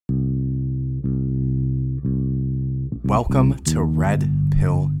Welcome to Red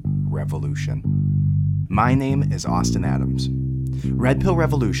Pill Revolution. My name is Austin Adams. Red Pill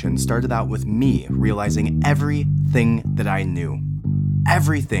Revolution started out with me realizing everything that I knew,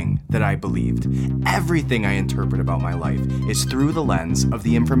 everything that I believed, everything I interpret about my life is through the lens of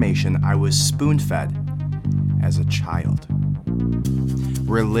the information I was spoon-fed as a child.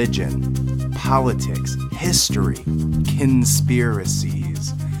 Religion, politics, history,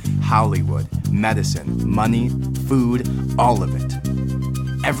 conspiracies, Hollywood, medicine, money, food, all of it.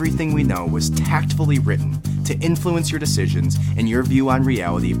 Everything we know was tactfully written to influence your decisions and your view on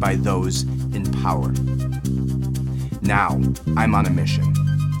reality by those in power. Now, I'm on a mission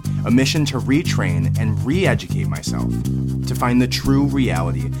to retrain and re-educate myself, to find the true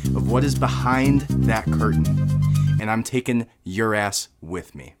reality of what is behind that curtain, and I'm taking your ass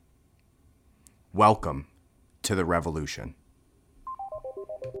with me. Welcome to the revolution.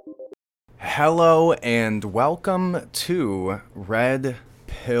 Hello and welcome to Red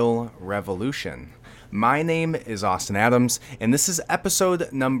Pill Revolution. My name is Austin Adams, and this is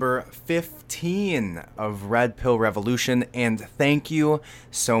episode number 15 of Red Pill Revolution, and thank you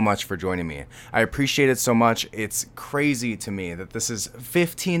so much for joining me. I appreciate it so much. It's crazy to me that this is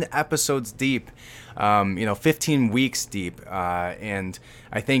 15 episodes deep, 15 weeks deep, and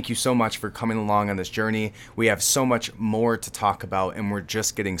I thank you so much for coming along on this journey. We have so much more to talk about, and we're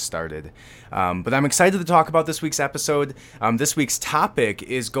just getting started. But I'm excited to talk about this week's episode. This week's topic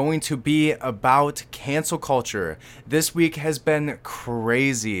is going to be about cancel culture. This week has been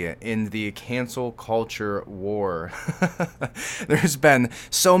crazy in the cancel culture war. There's been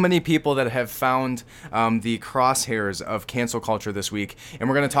so many people that have found the crosshairs of cancel culture this week, and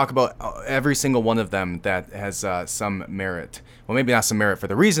we're going to talk about every single one of them that has some merit. Well, maybe not some merit for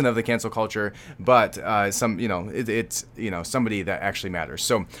the reason of the cancel culture, but it's somebody that actually matters.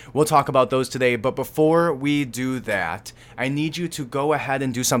 So we'll talk about those today. But before we do that, I need you to go ahead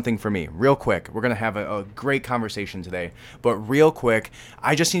and do something for me real quick. We're going to have a great conversation today, but real quick,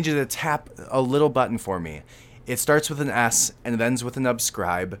 I just need you to tap a little button for me. It starts with an S and it ends with an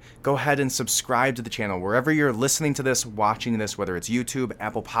subscribe. Go ahead and subscribe to the channel wherever you're listening to this, watching this, whether it's YouTube,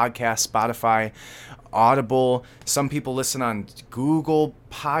 Apple Podcasts, Spotify, Audible. Some people listen on Google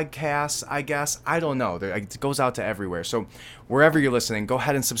Podcasts, I guess. I don't know. It goes out to everywhere. So wherever you're listening, go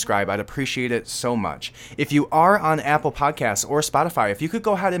ahead and subscribe. I'd appreciate it so much. If you are on Apple Podcasts or Spotify, if you could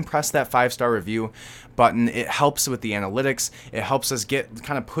go ahead and press that 5-star review button, it helps with the analytics. It helps us get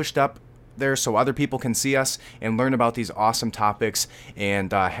kind of pushed up there so other people can see us and learn about these awesome topics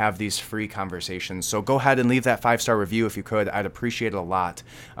and have these free conversations. So go ahead and leave that 5-star review if you could. I'd appreciate it a lot.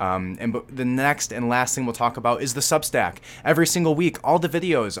 But the next and last thing we'll talk about is the Substack. Every single week, all the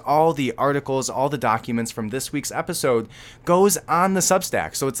videos, all the articles, all the documents from this week's episode goes on the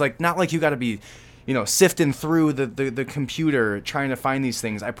Substack. So it's not like you got to be sifting through the computer trying to find these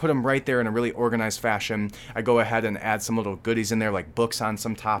things. I put them right there in a really organized fashion. I go ahead and add some little goodies in there, like books on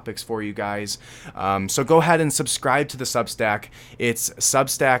some topics for you guys. So go ahead and subscribe to the Substack. It's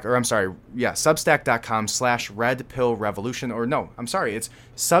Substack.com/redpillrevolution, it's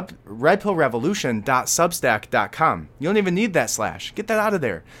redpillrevolution.substack.com. You don't even need that slash. Get that out of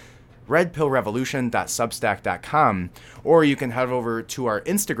there. redpillrevolution.substack.com, or you can head over to our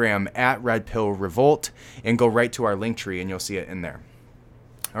Instagram at redpillrevolt and go right to our link tree and you'll see it in there.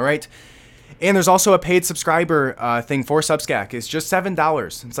 All right. And there's also a paid subscriber thing for Substack. It's just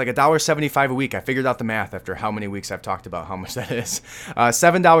 $7. It's like $1.75 a week. I figured out the math after how many weeks I've talked about how much that is.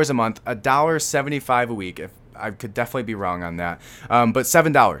 $7 a month, $1.75 a week. I could definitely be wrong on that. But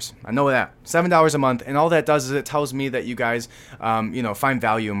 $7. I know that. $7 a month. And all that does is it tells me that you guys, find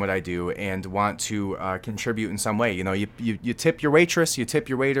value in what I do and want to contribute in some way. You tip your waitress, you tip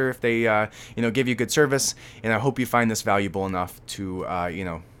your waiter if they, give you good service. And I hope you find this valuable enough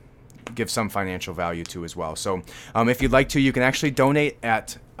to, give some financial value to as well. So if you'd like to, you can actually donate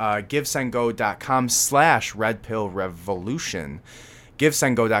at GiveSendGo.com/redpillrevolution.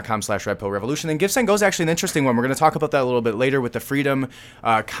 GiveSendGo.com/redpillrevolution. And GiveSendGo is actually an interesting one. We're going to talk about that a little bit later with the Freedom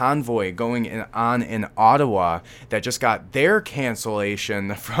Convoy going on in Ottawa that just got their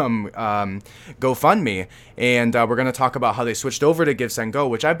cancellation from GoFundMe. And we're going to talk about how they switched over to GiveSendGo,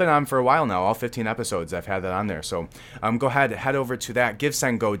 which I've been on for a while now. All 15 episodes, I've had that on there. So go ahead, head over to that,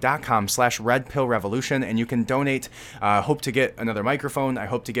 GiveSendGo.com/redpillrevolution, and you can donate. Hope to get another microphone. I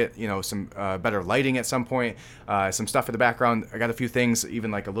hope to get some better lighting at some point, some stuff in the background. I got a few things,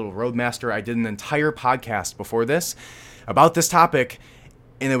 even like a little Roadmaster. I did an entire podcast before this about this topic,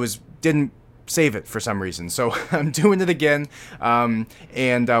 and didn't save it for some reason. So I'm doing it again,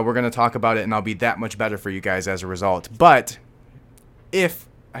 and we're going to talk about it, and I'll be that much better for you guys as a result. But if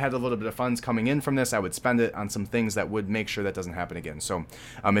I had a little bit of funds coming in from this, I would spend it on some things that would make sure that doesn't happen again. So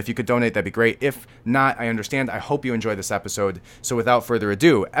if you could donate, that'd be great. If not, I understand. I hope you enjoy this episode. So without further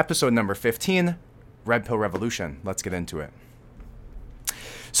ado, episode number 15, Red Pill Revolution. Let's get into it.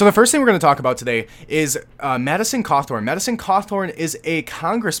 So the first thing we're going to talk about today is Madison Cawthorn. Madison Cawthorn is a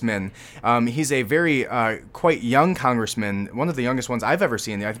congressman. He's a very quite young congressman, one of the youngest ones I've ever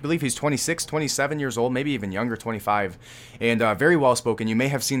seen. I believe he's 26, 27 years old, maybe even younger, 25, and very well-spoken. You may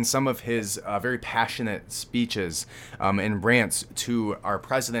have seen some of his very passionate speeches and rants to our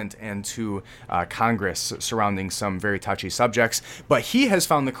president and to Congress surrounding some very touchy subjects. But he has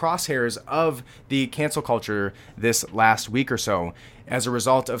found the crosshairs of the cancel culture this last week or so, as a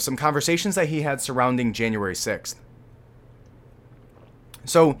result of some conversations that he had surrounding January 6th.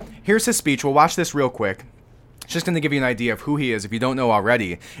 So here's his speech. We'll watch this real quick. It's just going to give you an idea of who he is if you don't know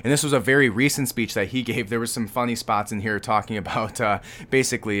already. And this was a very recent speech that he gave. There was some funny spots in here talking about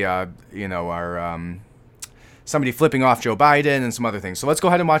basically, somebody flipping off Joe Biden and some other things. So let's go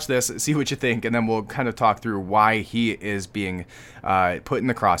ahead and watch this, see what you think, and then we'll kind of talk through why he is being put in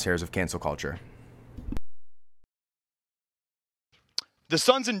the crosshairs of cancel culture. The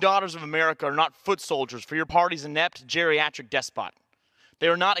sons and daughters of America are not foot soldiers for your party's inept geriatric despot. They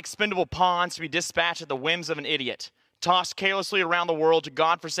are not expendable pawns to be dispatched at the whims of an idiot, tossed carelessly around the world to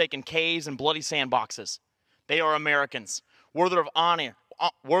godforsaken caves and bloody sandboxes. They are Americans, worthy of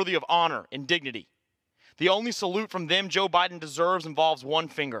honor and dignity. The only salute from them Joe Biden deserves involves one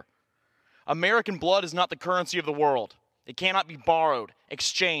finger. American blood is not the currency of the world. It cannot be borrowed,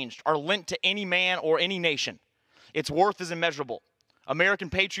 exchanged, or lent to any man or any nation. Its worth is immeasurable. American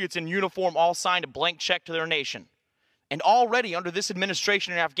patriots in uniform all signed a blank check to their nation. And already under this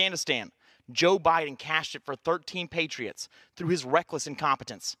administration in Afghanistan, Joe Biden cashed it for 13 patriots through his reckless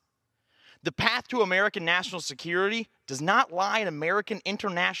incompetence. The path to American national security does not lie in American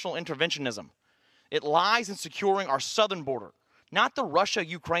international interventionism. It lies in securing our southern border, not the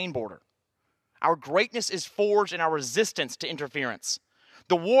Russia-Ukraine border. Our greatness is forged in our resistance to interference.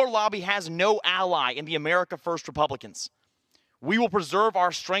 The war lobby has no ally in the America First Republicans. We will preserve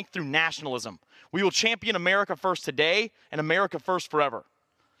our strength through nationalism. We will champion America first today and America first forever.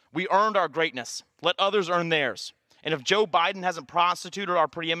 We earned our greatness. Let others earn theirs. And if Joe Biden hasn't prostituted our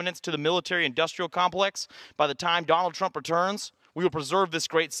preeminence to the military-industrial complex by the time Donald Trump returns, we will preserve this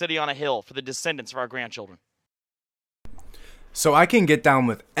great city on a hill for the descendants of our grandchildren. So I can get down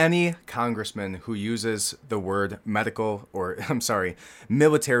with any congressman who uses the word military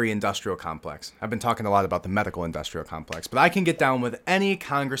industrial complex. I've been talking a lot about the medical industrial complex, but I can get down with any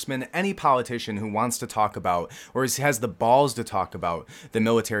congressman, any politician who wants to talk about, or has the balls to talk about, the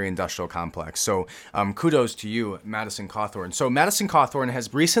military industrial complex. So kudos to you, Madison Cawthorn. So Madison Cawthorn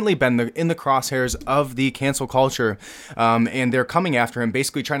has recently been in the crosshairs of the cancel culture, and they're coming after him,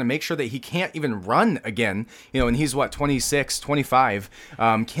 basically trying to make sure that he can't even run again. And he's 26, 25,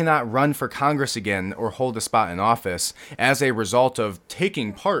 cannot run for Congress again or hold a spot in office as a result of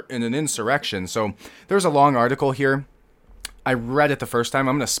taking part in an insurrection. So there's a long article here. I read it the first time.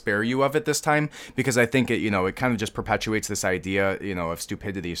 I'm going to spare you of it this time because I think it kind of just perpetuates this idea, of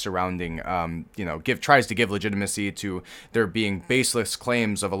stupidity surrounding, tries to give legitimacy to there being baseless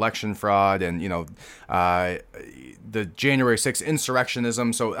claims of election fraud and, the January 6th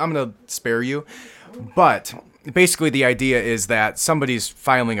insurrectionism. So I'm going to spare you. But basically the idea is that somebody's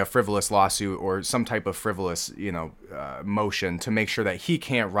filing a frivolous lawsuit or some type of frivolous, motion to make sure that he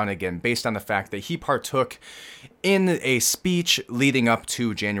can't run again based on the fact that he partook in a speech leading up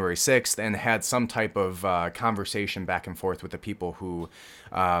to January 6th and had some type of conversation back and forth with the people who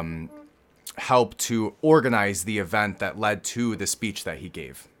helped to organize the event that led to the speech that he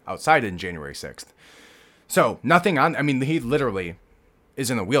gave outside in January 6th. So he literally is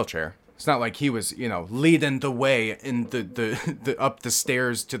in a wheelchair. It's not like he was, leading the way in the up the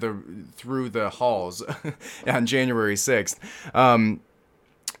stairs through the halls on January 6th.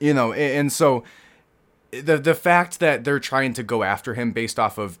 And so the fact that they're trying to go after him based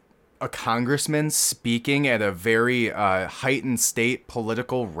off of a congressman speaking at a very heightened state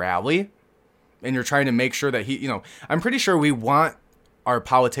political rally, and you're trying to make sure that I'm pretty sure we want our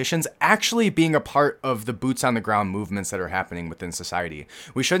politicians actually being a part of the boots on the ground movements that are happening within society.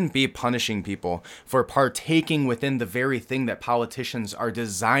 We shouldn't be punishing people for partaking within the very thing that politicians are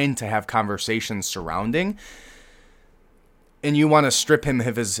designed to have conversations surrounding. And you want to strip him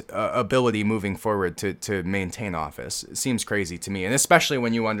of his ability moving forward to maintain office. It seems crazy to me. And especially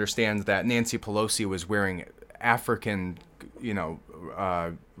when you understand that Nancy Pelosi was wearing African,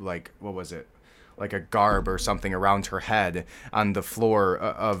 what was it? like a garb or something around her head on the floor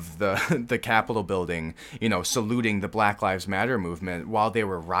of the Capitol building, saluting the Black Lives Matter movement while they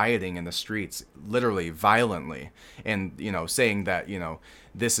were rioting in the streets, literally violently, and, saying that,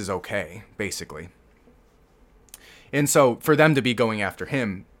 this is okay, basically. And so for them to be going after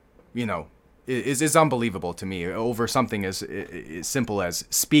him, is unbelievable to me over something as simple as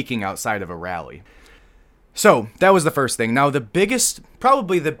speaking outside of a rally. So that was the first thing. Now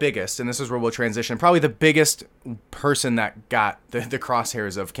probably the biggest, and this is where we'll transition, probably the biggest person that got the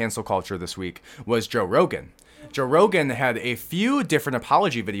crosshairs of cancel culture this week was Joe Rogan. Joe Rogan had a few different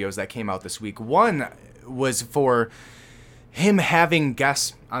apology videos that came out this week. One was for him having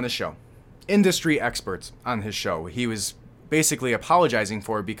guests on the show, industry experts on his show. He was basically apologizing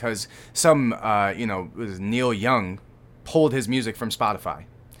for because some, Neil Young pulled his music from Spotify.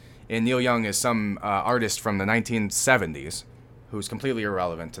 And Neil Young is some artist from the 1970s who's completely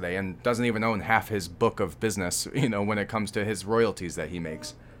irrelevant today and doesn't even own half his book of business, when it comes to his royalties that he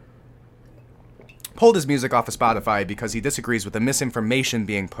makes. Pulled his music off of Spotify because he disagrees with the misinformation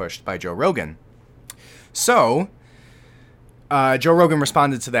being pushed by Joe Rogan. So, Joe Rogan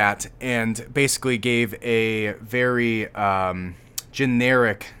responded to that and basically gave a very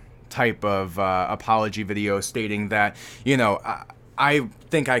generic type of apology video stating that, I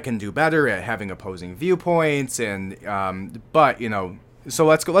think I can do better at having opposing viewpoints, and but so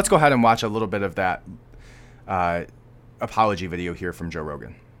let's go ahead and watch a little bit of that apology video here from Joe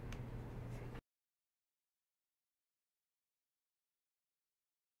Rogan.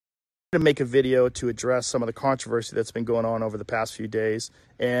 To make a video to address some of the controversy that's been going on over the past few days,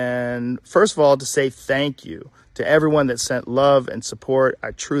 and first of all to say thank you to everyone that sent love and support.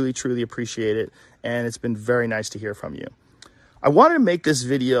 I truly appreciate it, and it's been very nice to hear from you. I wanted to make this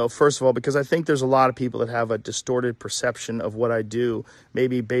video, first of all, because I think there's a lot of people that have a distorted perception of what I do,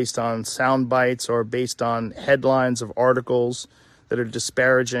 maybe based on sound bites or based on headlines of articles that are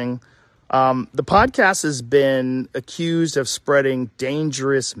disparaging. The podcast has been accused of spreading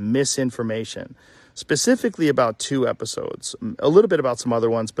dangerous misinformation, specifically about 2 episodes, a little bit about some other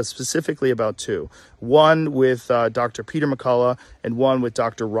ones, but specifically about 2. One with Dr. Peter McCullough and one with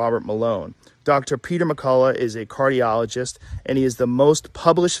Dr. Robert Malone. Dr. Peter McCullough is a cardiologist, and he is the most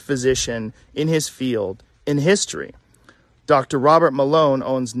published physician in his field in history. Dr. Robert Malone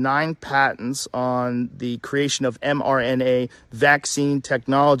owns 9 patents on the creation of mRNA vaccine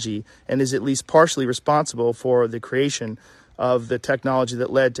technology and is at least partially responsible for the creation of the technology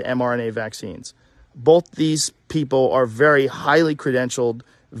that led to mRNA vaccines. Both these people are very highly credentialed,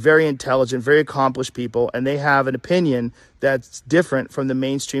 very intelligent, very accomplished people, and they have an opinion that's different from the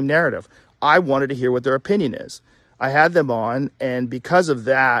mainstream narrative. I wanted to hear what their opinion is. I had them on, and because of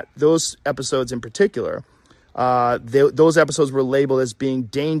that, those episodes in particular, those episodes were labeled as being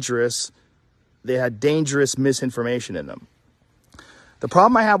dangerous. They had dangerous misinformation in them. The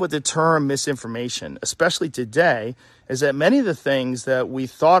problem I have with the term misinformation, especially today, is that many of the things that we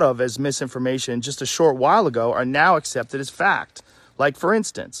thought of as misinformation just a short while ago are now accepted as fact. Like, for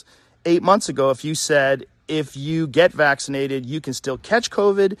instance, 8 months ago, if you said, if you get vaccinated, you can still catch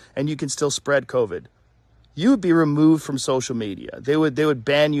COVID and you can still spread COVID, you would be removed from social media. They would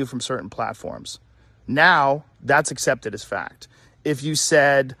ban you from certain platforms. Now, that's accepted as fact. If you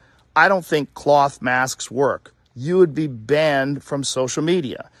said, I don't think cloth masks work, you would be banned from social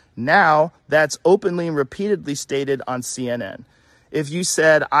media. Now, that's openly and repeatedly stated on CNN. If you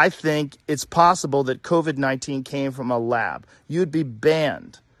said, I think it's possible that COVID-19 came from a lab, you'd be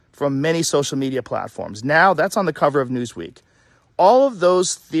banned from many social media platforms. Now, that's on the cover of Newsweek. All of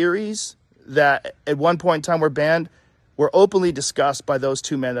those theories that at one point in time were banned were openly discussed by those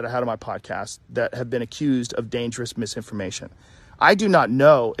 2 men that I had on my podcast that have been accused of dangerous misinformation. I do not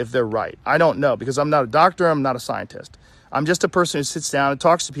know if they're right. I don't know, because I'm not a doctor, I'm not a scientist. I'm just a person who sits down and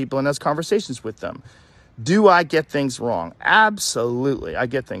talks to people and has conversations with them. Do I get things wrong? Absolutely, I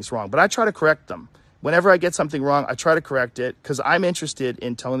get things wrong, but I try to correct them. Whenever I get something wrong, I try to correct it because I'm interested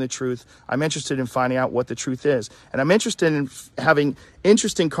in telling the truth. I'm interested in finding out what the truth is. And I'm interested in having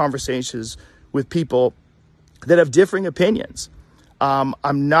interesting conversations with people that have differing opinions. I'm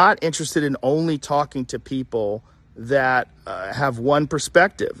not interested in only talking to people that have one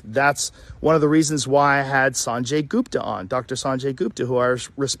perspective. That's one of the reasons why I had Sanjay Gupta on, Dr. Sanjay Gupta, who I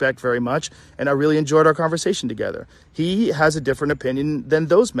respect very much, and I really enjoyed our conversation together. He has a different opinion than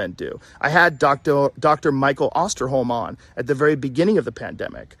those men do. I had Dr. Michael Osterholm on at the very beginning of the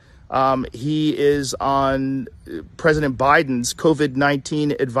pandemic. He is on President Biden's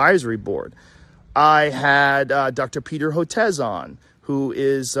COVID-19 advisory board. I had Dr. Peter Hotez on, who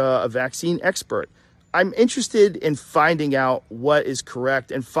is a vaccine expert. I'm interested in finding out what is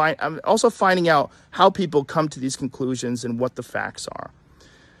correct, and I'm also finding out how people come to these conclusions and what the facts are.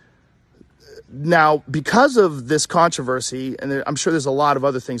 Now, because of this controversy, and I'm sure there's a lot of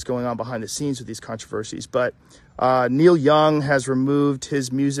other things going on behind the scenes with these controversies, but Neil Young has removed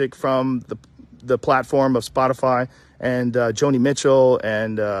his music from the platform of Spotify, and Joni Mitchell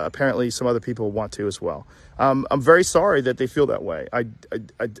and apparently some other people want to as well. I'm very sorry that they feel that way. I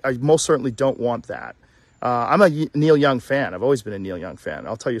most certainly don't want that. I'm a Neil Young fan. I've always been a Neil Young fan.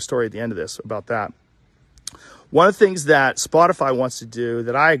 I'll tell you a story at the end of this about that. One of the things that Spotify wants to do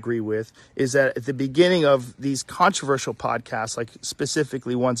that I agree with is that at the beginning of these controversial podcasts, like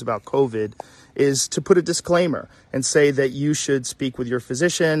specifically ones about COVID, is to put a disclaimer and say that you should speak with your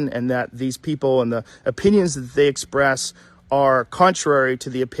physician and that these people and the opinions that they express are contrary to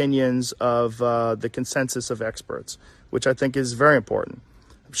the opinions of the consensus of experts, which I think is very important.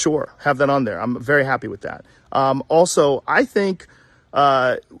 Sure, have that on there. I'm very happy with that. Also, I think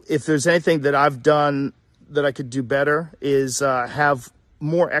if there's anything that I've done that I could do better is have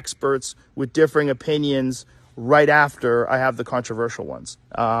more experts with differing opinions right after I have the controversial ones.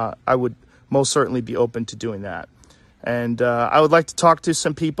 I would most certainly be open to doing that. And I would like to talk to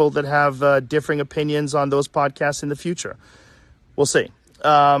some people that have differing opinions on those podcasts in the future. We'll see.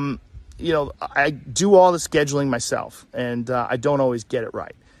 I do all the scheduling myself, and I don't always get it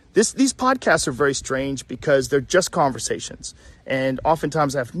right. These podcasts are very strange because they're just conversations. And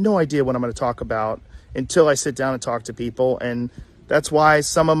oftentimes I have no idea what I'm going to talk about until I sit down and talk to people. And that's why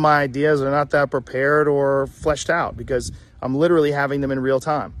some of my ideas are not that prepared or fleshed out, because I'm literally having them in real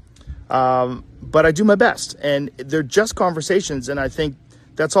time. But I do my best, and they're just conversations. And I think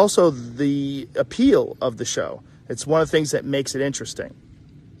that's also the appeal of the show. It's one of the things that makes it interesting.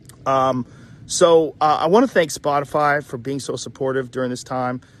 So I want to thank Spotify for being so supportive during this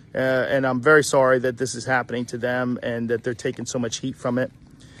time. And I'm very sorry that this is happening to them and that they're taking so much heat from it.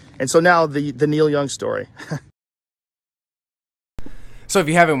 And so now the Neil Young story. So if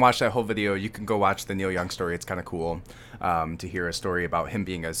you haven't watched that whole video, you can go watch the Neil Young story. It's kind of cool to hear a story about him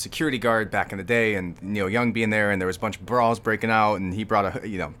being a security guard back in the day and Neil Young being there, and there was a bunch of brawls breaking out, and he brought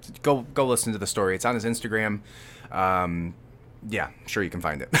go listen to the story. It's on his Instagram. Yeah, sure, you can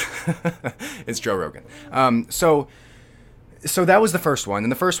find it. It's Joe Rogan. So that was the first one.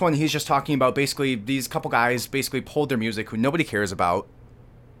 And the first one, he's just talking about basically these couple guys basically pulled their music who nobody cares about.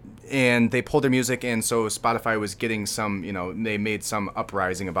 And they pulled their music, and so Spotify was getting some, they made some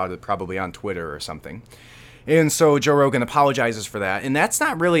uprising about it, probably on Twitter or something. And so Joe Rogan apologizes for that. And that's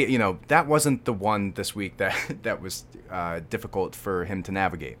not really, that wasn't the one this week that was difficult for him to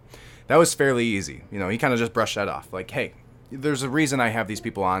navigate. That was fairly easy. He kind of just brushed that off. Like, hey, there's a reason I have these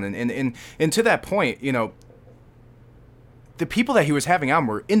people on. And to that point, the people that he was having on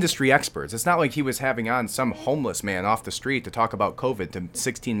were industry experts. It's not like he was having on some homeless man off the street to talk about COVID to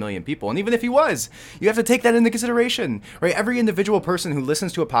 16 million people. And even if he was, you have to take that into consideration, right? Every individual person who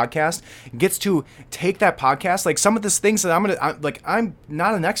listens to a podcast gets to take that podcast. Like some of the things that I'm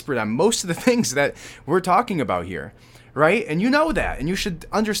not an expert on most of the things that we're talking about here. Right? And you know that, and you should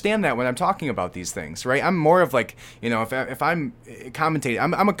understand that when I'm talking about these things, right? I'm more of like, if I'm commentating,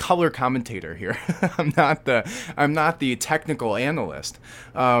 I'm a color commentator here. I'm not the technical analyst.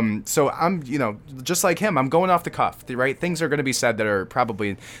 So I'm, just like him, I'm going off the cuff, right? Things are going to be said that are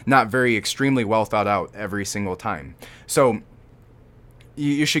probably not very extremely well thought out every single time. So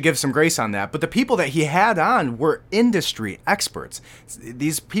you should give some grace on that. But the people that he had on were industry experts.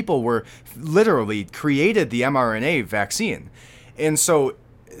 These people were literally created the mRNA vaccine. And so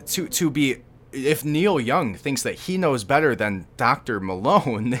to be, if Neil Young thinks that he knows better than Dr.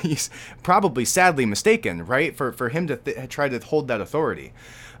 Malone, he's probably sadly mistaken, right? For him to try to hold that authority.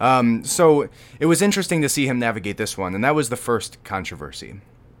 So it was interesting to see him navigate this one. And that was the first controversy.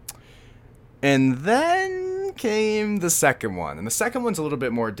 And then came the second one. And the second one's a little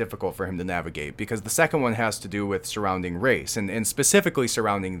bit more difficult for him to navigate because the second one has to do with surrounding race and specifically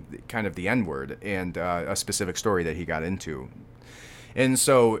surrounding kind of the N-word and a specific story that he got into. And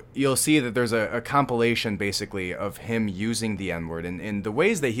so you'll see that there's a compilation basically of him using the N-word, and the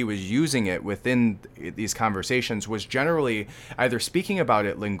ways that he was using it within these conversations was generally either speaking about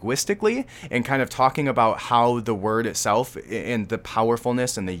it linguistically and kind of talking about how the word itself and the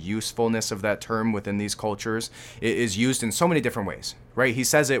powerfulness and the usefulness of that term within these cultures is used in so many different ways, right? He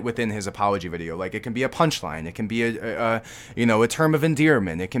says it within his apology video, like it can be a punchline, it can be a term of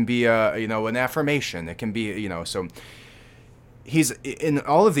endearment, it can be an affirmation, it can be, so he's in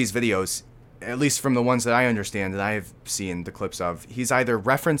all of these videos, at least from the ones that I understand and I've seen the clips of, he's either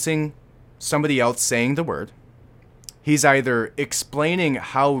referencing somebody else saying the word, He's either explaining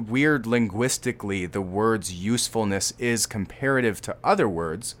how weird linguistically the word's usefulness is comparative to other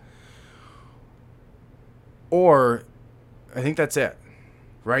words, or I think that's it,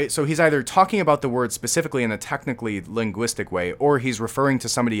 right? So he's either talking about the word specifically in a technically linguistic way, or he's referring to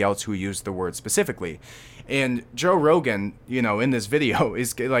somebody else who used the word specifically. And Joe Rogan, in this video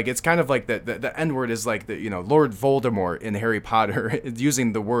is like, it's kind of like the N word is like Lord Voldemort in Harry Potter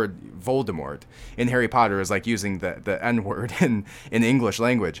using the word Voldemort in Harry Potter is like using the N word in English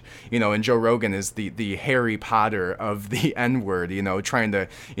language, and Joe Rogan is the Harry Potter of the N word, trying to,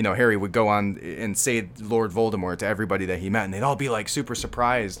 Harry would go on and say Lord Voldemort to everybody that he met, and they'd all be like super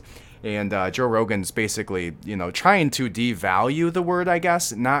surprised. And Joe Rogan's basically, trying to devalue the word, I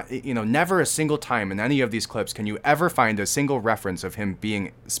guess. Never a single time in any of these clips can you ever find a single reference of him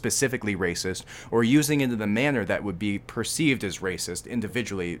being specifically racist or using it in the manner that would be perceived as racist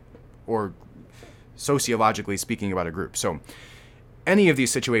individually or sociologically speaking about a group. So any of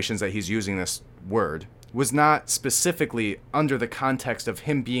these situations that he's using this word was not specifically under the context of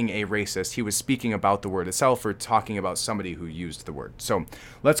him being a racist. He was speaking about the word itself or talking about somebody who used the word. So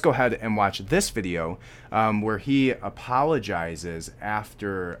let's go ahead and watch this video where he apologizes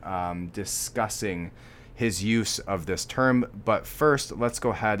after discussing his use of this term. But first, let's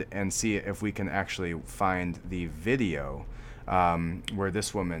go ahead and see if we can actually find the video where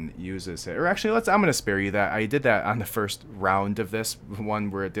this woman uses it. Or actually, I'm going to spare you that. I did that on the first round of this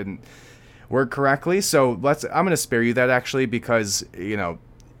one where it didn't work correctly. So I'm going to spare you that actually because,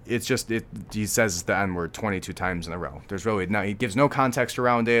 it's just, he says the N word 22 times in a row. There's really no, he gives no context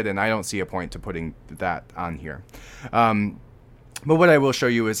around it, and I don't see a point to putting that on here. But what I will show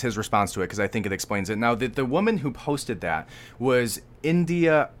you is his response to it because I think it explains it. Now, the woman who posted that was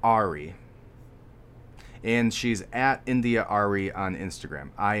India Ari. And she's at India Ari on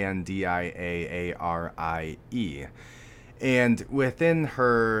Instagram. INDIAARIE. And within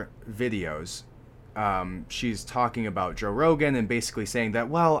her videos, she's talking about Joe Rogan and basically saying that,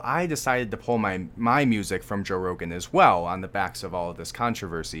 well, I decided to pull my music from Joe Rogan as well on the backs of all of this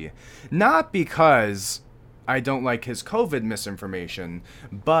controversy. Not because I don't like his COVID misinformation,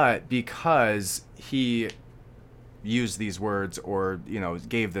 but because he used these words or,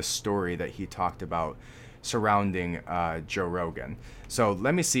 gave this story that he talked about surrounding Joe Rogan. So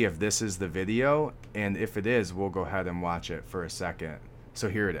let me see if this is the video, and if it is, we'll go ahead and watch it for a second. So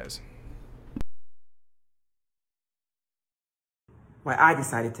here it is. Why I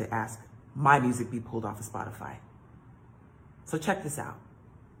decided to ask my music be pulled off of Spotify. So check this out.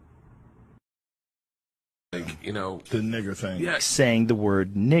 The nigger thing. Yeah. Saying the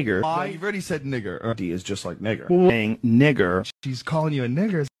word nigger. You've already said nigger. D is just like nigger. Saying nigger. She's calling you a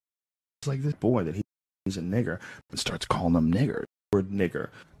nigger. It's like this boy that he's a nigger and starts calling them nigger. Word nigger.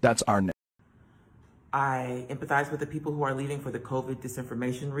 That's our nigger. I empathize with the people who are leaving for the COVID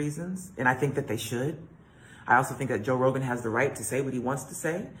disinformation reasons, and I think that they should. I also think that Joe Rogan has the right to say what he wants to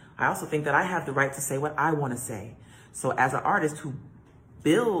say. I also think that I have the right to say what I want to say. So as an artist who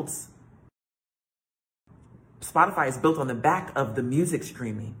builds, Spotify is built on the back of the music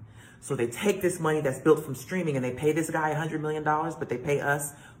streaming. So they take this money that's built from streaming and they pay this guy $100 million, but they pay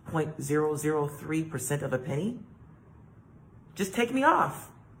us 0.003% of a penny. Just take me off.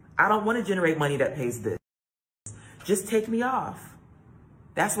 I don't want to generate money that pays this. Just take me off.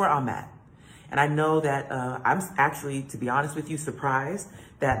 That's where I'm at. And I know that I'm actually, to be honest with you, surprised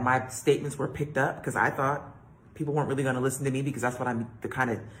that my statements were picked up because I thought people weren't really going to listen to me because that's what I'm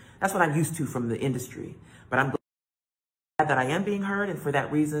used to from the industry. But I'm glad that I am being heard, and for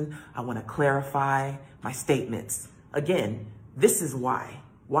that reason, I want to clarify my statements. Again, this is why.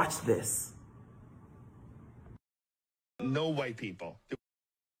 Watch this. No white people. It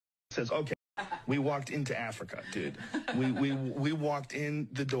says, okay, we walked into Africa, dude. We walked in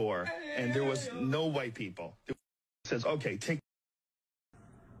the door and there was no white people. It says, okay, take.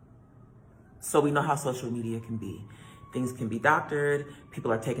 So we know how social media can be. Things can be doctored.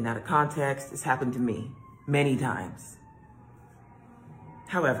 People are taken out of context. It's happened to me many times.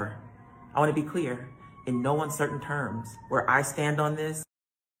 However, I want to be clear in no uncertain terms. Where I stand on this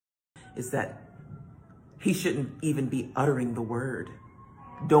is that he shouldn't even be uttering the word.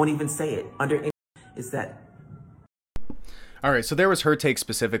 Don't even say it. Is that. All right, so there was her take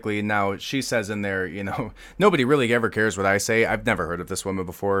specifically. Now, she says in there, nobody really ever cares what I say. I've never heard of this woman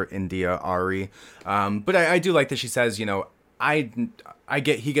before, India Ari. But I do like that she says, he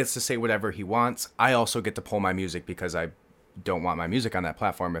gets to say whatever he wants. I also get to pull my music because I don't want my music on that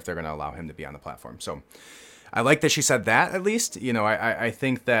platform if they're going to allow him to be on the platform. So I like that she said that, at least. You know, I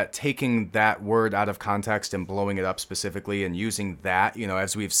think that taking that word out of context and blowing it up specifically and using that, you know,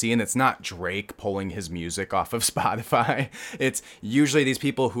 as we've seen, it's not Drake pulling his music off of Spotify. It's usually these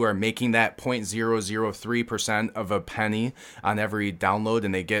people who are making that 0.003% of a penny on every download,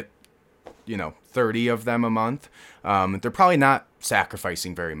 and they get, you know, 30 of them a month. They're probably not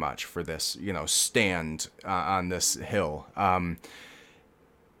sacrificing very much for this, you know, stand on this hill.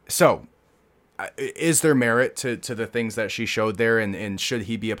 So is there merit to the things that she showed there, and should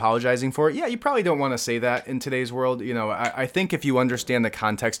he be apologizing for it? Yeah, you probably don't want to say that in today's world. You know, I think if you understand the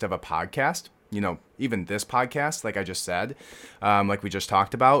context of a podcast, you know, even this podcast, like I just said, like we just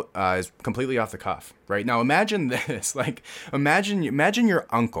talked about, is completely off the cuff. Right now, imagine this. Like, imagine your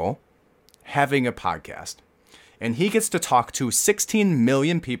uncle having a podcast, and he gets to talk to 16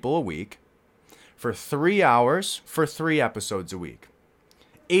 million people a week for 3 hours for 3 episodes a week.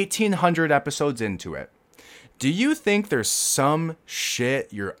 1,800 episodes into it. Do you think there's some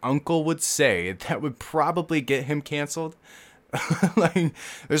shit your uncle would say that would probably get him canceled? Like,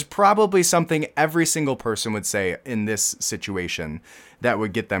 there's probably something every single person would say in this situation that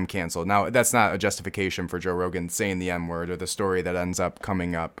would get them canceled. Now, that's not a justification for Joe Rogan saying the N-word or the story that ends up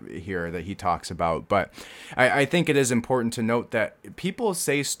coming up here that he talks about. But I think it is important to note that people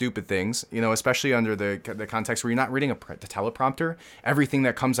say stupid things, you know, especially under the context where you're not reading the teleprompter. Everything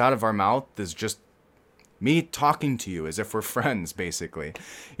that comes out of our mouth is just me talking to you as if we're friends, basically.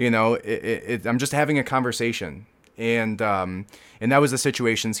 You know, I'm just having a conversation. And that was the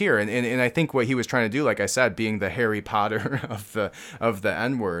situations here. And I think what he was trying to do, like I said, being the Harry Potter of the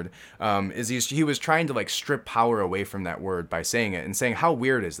N-word, is he was trying to like strip power away from that word by saying it and saying, how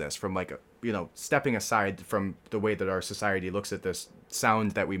weird is this, from like, you know, stepping aside from the way that our society looks at this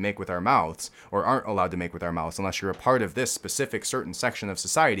sound that we make with our mouths, or aren't allowed to make with our mouths unless you're a part of this specific certain section of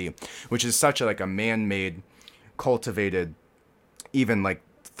society, which is such a man-made, cultivated, even like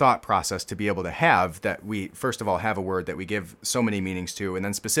thought process to be able to have, that we first of all have a word that we give so many meanings to, and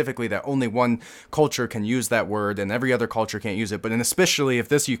then specifically that only one culture can use that word and every other culture can't use it. But and especially if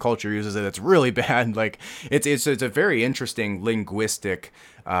this culture uses it, it's really bad. Like it's a very interesting linguistic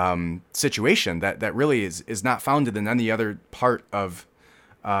situation that really is not founded in any other part of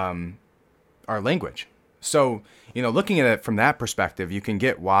our language. So, you know, looking at it from that perspective, you can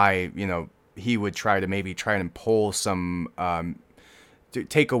get why, you know, he would try and pull some to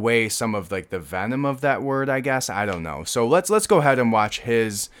take away some of like the venom of that word, I guess. I don't know. So let's go ahead and watch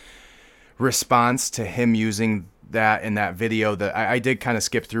his response to him using that in that video. That I did kind of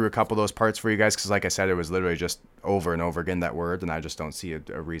skip through a couple of those parts for you guys because, like I said, it was literally just over and over again, that word, and I just don't see a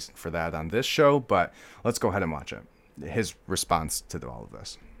reason for that on this show. But let's go ahead and watch it. His response to all of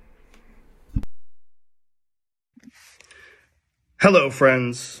this. Hello,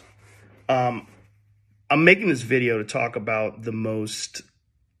 friends. I'm making this video to talk about the most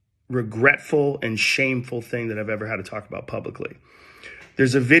regretful and shameful thing that I've ever had to talk about publicly.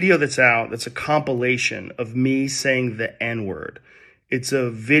 There's a video that's out that's a compilation of me saying the N-word. It's a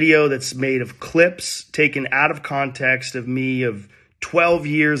video that's made of clips taken out of context of me of 12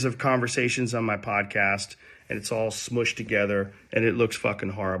 years of conversations on my podcast, and it's all smushed together, and it looks fucking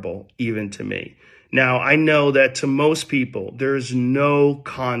horrible, even to me. Now, I know that to most people, there's no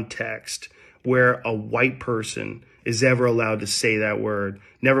context where a white person is ever allowed to say that word,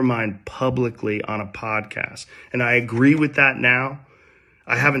 never mind publicly on a podcast. And I agree with that now.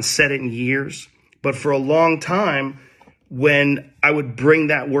 I haven't said it in years, but for a long time, when I would bring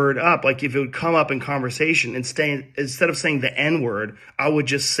that word up, like if it would come up in conversation, instead of saying the N-word, I would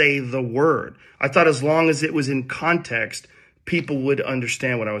just say the word. I thought as long as it was in context, people would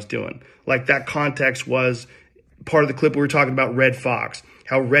understand what I was doing. Like that context was part of the clip we were talking about Red Fox,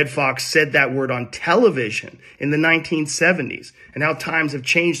 how Red Fox said that word on television in the 1970s, and how times have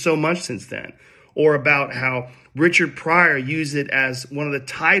changed so much since then. Or about how Richard Pryor used it as one of the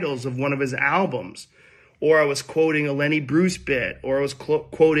titles of one of his albums. Or I was quoting a Lenny Bruce bit, or I was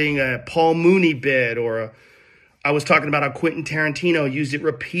quoting a Paul Mooney bit, or I was talking about how Quentin Tarantino used it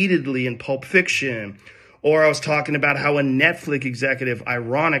repeatedly in Pulp Fiction. Or I was talking about how a Netflix executive,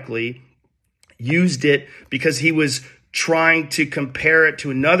 ironically, used it because he was trying to compare it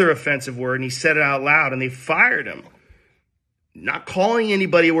to another offensive word, and he said it out loud, and they fired him. Not calling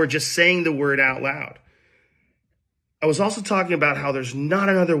anybody or just saying the word out loud. I was also talking about how there's not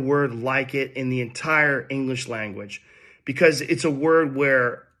another word like it in the entire English language, because it's a word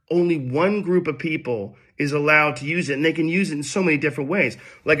where only one group of people is allowed to use it, and they can use it in so many different ways.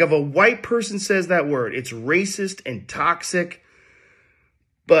 Like if a white person says that word, it's racist and toxic.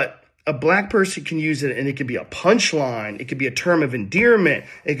 But A black person can use it, and it could be a punchline. It could be a term of endearment.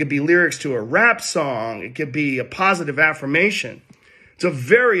 It could be lyrics to a rap song. It could be a positive affirmation. It's a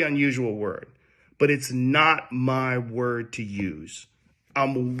very unusual word, but it's not my word to use.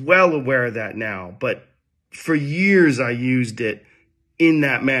 I'm well aware of that now, but for years I used it in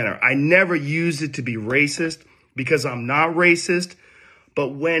that manner. I never used it to be racist because I'm not racist, but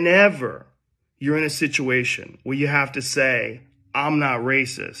whenever you're in a situation where you have to say, I'm not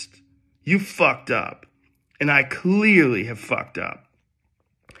racist, you fucked up. And I clearly have fucked up.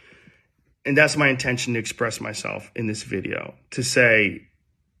 And that's my intention to express myself in this video, to say,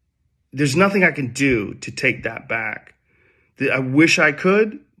 there's nothing I can do to take that back. I wish I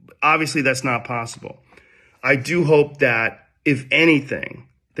could. Obviously, that's not possible. I do hope that, if anything,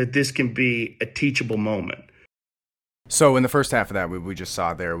 that this can be a teachable moment. So in the first half of that, we just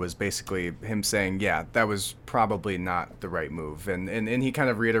saw there was basically him saying, yeah, that was probably not the right move. And he kind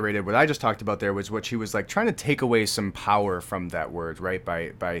of reiterated what I just talked about there, was what he was like trying to take away some power from that word, right?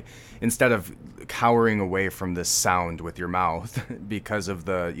 By instead of cowering away from this sound with your mouth because of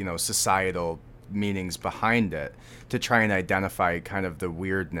the, societal meanings behind it, to try and identify kind of the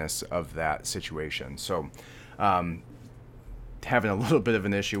weirdness of that situation. So, having a little bit of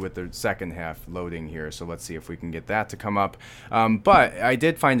an issue with the second half loading here, so let's see if we can get that to come up. But I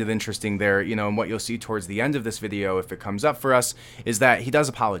did find it interesting there, and what you'll see towards the end of this video, if it comes up for us, is that he does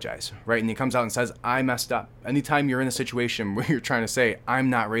apologize, right? And he comes out and says, I messed up. Anytime you're in a situation where you're trying to say,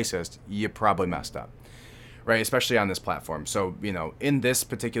 I'm not racist, you probably messed up, right? Especially on this platform. So, in this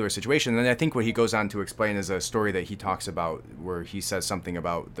particular situation, and I think what he goes on to explain is a story that he talks about where he says something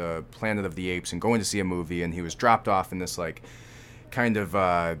about the Planet of the Apes and going to see a movie, and he was dropped off in this, like, kind of,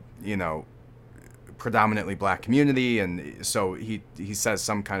 predominantly black community, and so he says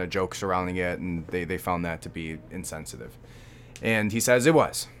some kind of joke surrounding it, and they found that to be insensitive. And he says it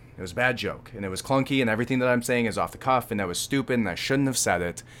was a bad joke, and it was clunky, and everything that I'm saying is off the cuff, and that was stupid, and I shouldn't have said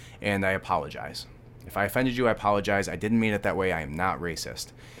it, and I apologize. If I offended you, I apologize. I didn't mean it that way. I am not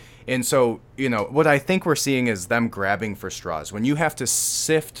racist. And so, what I think we're seeing is them grabbing for straws. When you have to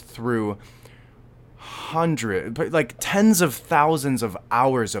sift through tens of thousands of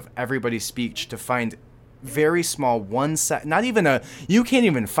hours of everybody's speech to find very small you can't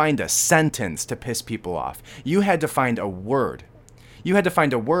even find a sentence to piss people off. You had to find a word. You had to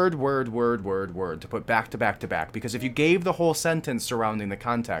find a word to put back to back to back, because if you gave the whole sentence surrounding the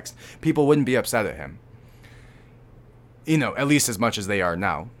context, people wouldn't be upset at him. At least as much as they are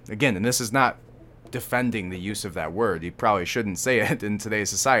now. Again, and this is not defending the use of that word. You probably shouldn't say it in today's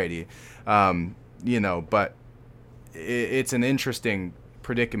society. But it's an interesting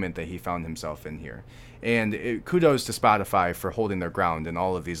predicament that he found himself in here. And kudos to Spotify for holding their ground in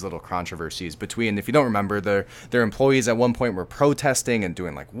all of these little controversies between, if you don't remember, their employees at one point were protesting and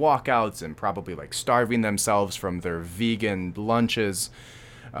doing like walkouts and probably like starving themselves from their vegan lunches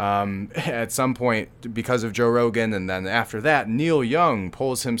at some point because of Joe Rogan. And then after that, Neil Young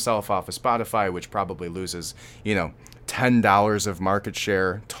pulls himself off of Spotify, which probably loses, $10 of market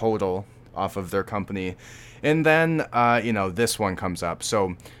share total off of their company. And then, this one comes up.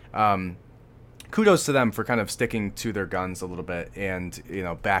 So, kudos to them for kind of sticking to their guns a little bit and,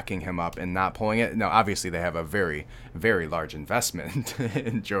 backing him up and not pulling it. Now, obviously, they have a very, very large investment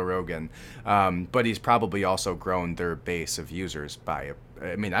in Joe Rogan, but he's probably also grown their base of users by,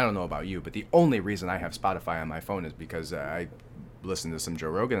 I don't know about you, but the only reason I have Spotify on my phone is because I listen to some Joe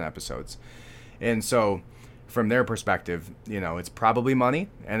Rogan episodes. And so, from their perspective, it's probably money,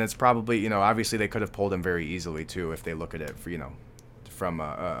 and it's probably, obviously they could have pulled him very easily too if they look at it, from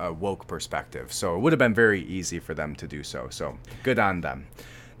a woke perspective. So it would have been very easy for them to do so. So good on them.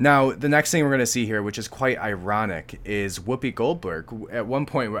 Now, the next thing we're going to see here, which is quite ironic, is Whoopi Goldberg. At one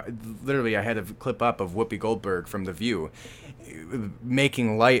point, literally, I had a clip up of Whoopi Goldberg from The View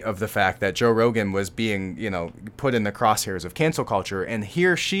making light of the fact that Joe Rogan was being, put in the crosshairs of cancel culture. And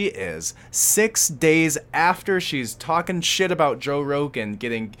here she is, 6 days after she's talking shit about Joe Rogan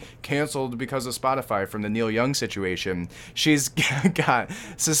getting canceled because of Spotify from the Neil Young situation. She's got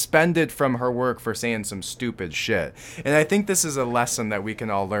suspended from her work for saying some stupid shit. And I think this is a lesson that we can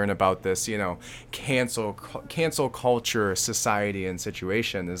all learn about this, cancel culture society and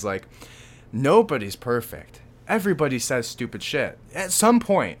situation is like, nobody's perfect. Everybody says stupid shit at some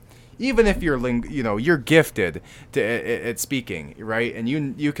point, even if you're gifted at speaking, right? And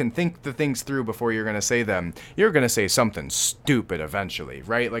you can think the things through before you're going to say them. You're going to say something stupid eventually,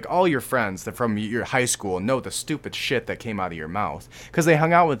 right? Like all your friends that from your high school know the stupid shit that came out of your mouth because they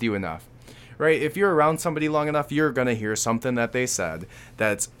hung out with you enough, right? If you're around somebody long enough, you're going to hear something that they said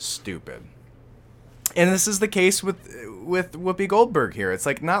that's stupid. And this is the case with Whoopi Goldberg here. It's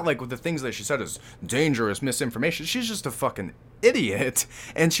like not like with the things that she said is dangerous misinformation. She's just a fucking idiot,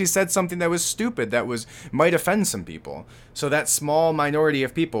 and she said something that was stupid that might offend some people. So that small minority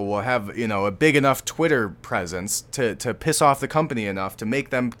of people will have, you know, a big enough Twitter presence to piss off the company enough to make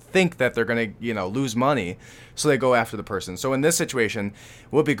them think that they're gonna, you know, lose money, so they go after the person. So in this situation,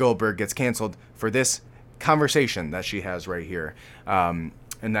 Whoopi Goldberg gets canceled for this conversation that she has right here.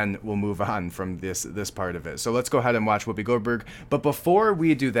 And then we'll move on from this part of it. So let's go ahead and watch Whoopi Goldberg. But before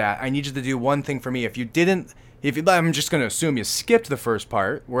we do that, I need you to do one thing for me. I'm just going to assume you skipped the first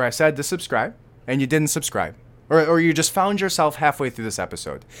part where I said to subscribe, and you didn't subscribe. Or you just found yourself halfway through this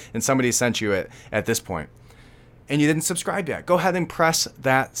episode, and somebody sent you it at this point, and you didn't subscribe yet. Go ahead and press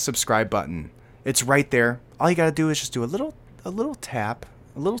that subscribe button. It's right there. All you got to do is just do a little tap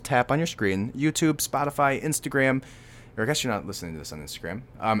on your screen. YouTube, Spotify, Instagram. Or I guess you're not listening to this on Instagram.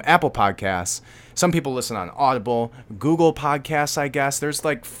 Apple Podcasts. Some people listen on Audible. Google Podcasts, I guess. There's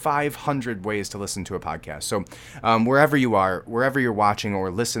like 500 ways to listen to a podcast. So wherever you are, wherever you're watching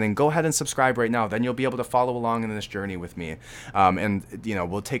or listening, go ahead and subscribe right now. Then you'll be able to follow along in this journey with me. And, you know,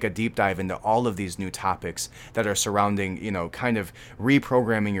 we'll take a deep dive into all of these new topics that are surrounding, you know, kind of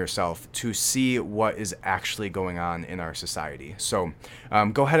reprogramming yourself to see what is actually going on in our society. So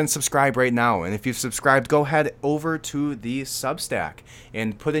go ahead and subscribe right now. And if you've subscribed, go ahead over to the Substack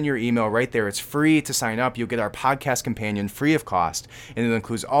and put in your email right there. It's free to sign up. You'll get our podcast companion free of cost, and it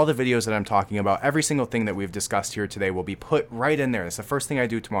includes all the videos that I'm talking about. Every single thing that we've discussed here today will be put right in there. That's the first thing I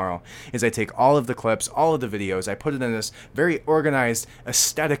do tomorrow, is I take all of the clips, all of the videos, I put it in this very organized,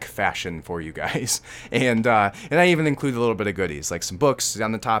 aesthetic fashion for you guys, and I even include a little bit of goodies like some books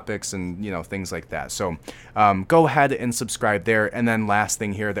on the topics and, you know, things like that. So go ahead and subscribe there. And then last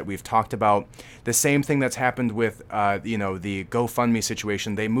thing here that we've talked about, the same thing that's happened with you know, the GoFundMe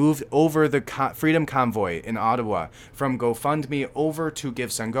situation. They moved over the Freedom Convoy in Ottawa from GoFundMe over to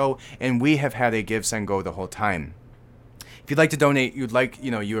GiveSendGo, and we have had a GiveSendGo the whole time. If you'd like to donate,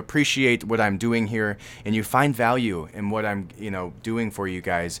 you appreciate what I'm doing here, and you find value in what I'm, you know, doing for you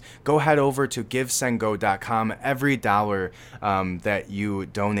guys, go head over to GiveSendGo.com. Every dollar that you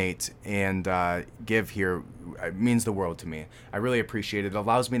donate and give here means the world to me. I really appreciate it. It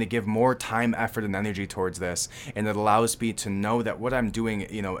allows me to give more time, effort, and energy towards this, and it allows me to know that what I'm doing,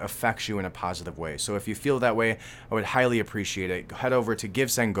 you know, affects you in a positive way. So if you feel that way, I would highly appreciate it. Head over to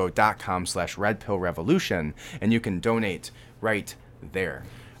GiveSendGo.com/RedPillRevolution, and you can donate right there.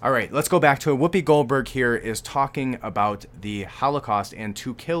 All right, let's go back to it. Whoopi Goldberg here is talking about the Holocaust and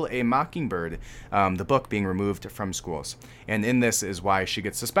To Kill a Mockingbird, the book being removed from schools. And in this is why she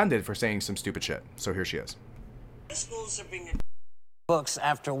gets suspended for saying some stupid shit. So here she is. Schools are being books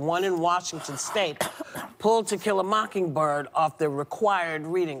after one in Washington state pulled To Kill a Mockingbird off their required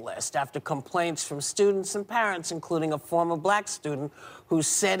reading list after complaints from students and parents, including a former black student who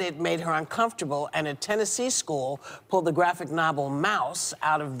said it made her uncomfortable, and a Tennessee school pulled the graphic novel Mouse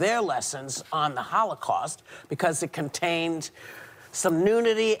out of their lessons on the Holocaust because it contained some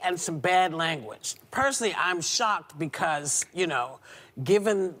nudity and some bad language. Personally, I'm shocked because, you know,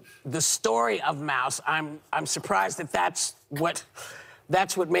 given the story of Mouse, I'm surprised that that's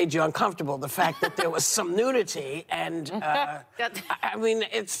what made you uncomfortable. The fact that there was some nudity and I mean,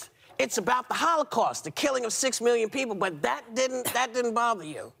 it's about the Holocaust, the killing of 6 million people, but that didn't bother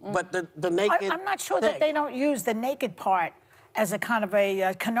you. But the naked I'm not sure that they don't use the naked part as a kind of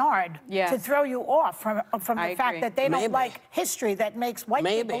a canard to throw you off from the fact that they don't like history that makes white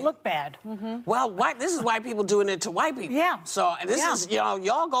people look bad. Well, this is white people doing it to white people. Yeah. So this is, you know,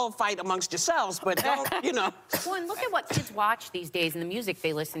 y'all go fight amongst yourselves, but don't, you know. Well, and look at what kids watch these days and the music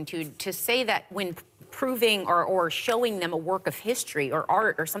they listen to say that when proving or showing them a work of history or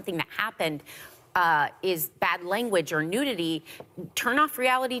art or something that happened is bad language or nudity, turn off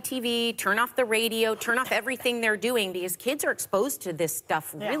reality TV, turn off the radio, turn off everything they're doing, because kids are exposed to this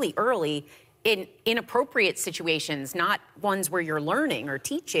stuff really early in inappropriate situations, not ones where you're learning or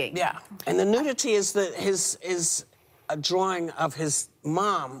teaching. Yeah, and the nudity is a drawing of his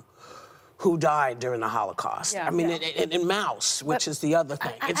mom who died during the Holocaust. I mean, in Mouse, which is the other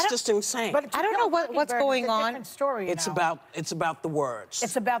thing. It's just insane. But I don't know what's going on. Story, it's about the words.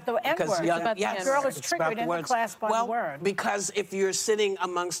 It's about the N-word. The girl is triggered in the class by the word. Because if you're sitting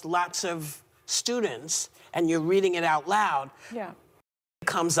amongst lots of students and you're reading it out loud, it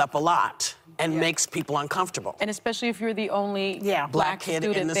comes up a lot and makes people uncomfortable. And especially if you're the only black kid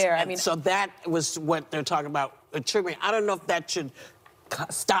student in this, there. I mean, so that was what they're talking about triggering. I don't know if that should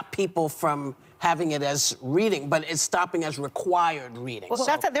stop people from having it as reading, but it's stopping as required reading. Well, So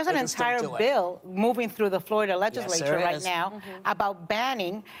there's an they just don't entire do it. bill moving through the Florida legislature there right is. now about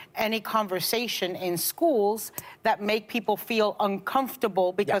banning any conversation in schools that make people feel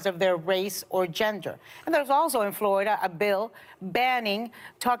uncomfortable because of their race or gender. And there's also in Florida a bill banning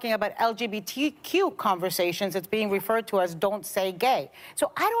talking about LGBTQ conversations. It's being referred to as Don't Say Gay.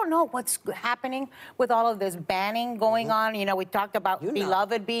 So I don't know what's happening with all of this banning going on. You know, we talked about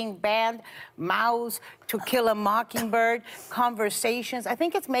Beloved being banned, Mao's To Kill a Mockingbird, conversations. I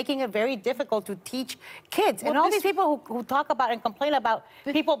think it's making it very difficult to teach kids. And all these people who talk about and complain about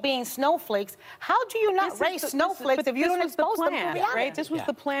people being snowflakes, how do you not raise snowflakes if you don't expose them to reality? Right? This was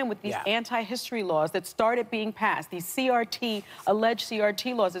the plan with these anti-history laws that started being passed, these CRT, alleged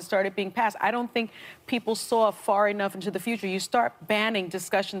CRT laws that started being passed. I don't think people saw far enough into the future. You start banning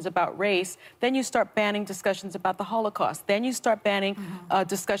discussions about race, then you start banning discussions about the Holocaust, then you start banning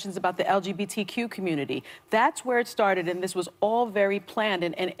discussions about the LGBTQ community. That's where it started, and this was all very planned,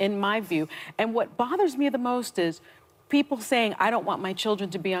 and in my view. And what bothers me the most is people saying, I don't want my children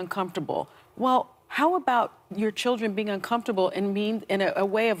to be uncomfortable. Well, how about your children being uncomfortable in a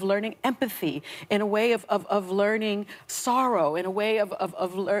way of learning empathy, in a way of learning sorrow, in a way of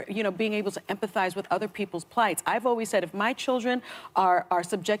you know, being able to empathize with other people's plights? I've always said if my children are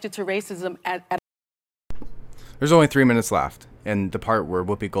subjected to racism There's only 3 minutes left, and the part where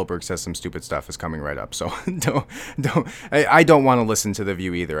Whoopi Goldberg says some stupid stuff is coming right up. So I don't want to listen to The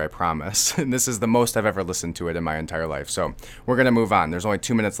View either, I promise. And this is the most I've ever listened to it in my entire life. So we're going to move on. There's only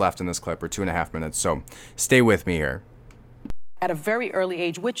 2 minutes left in this clip, or 2.5 minutes. So stay with me here. At a very early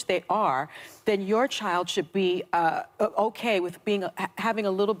age, which they are, then your child should be okay with having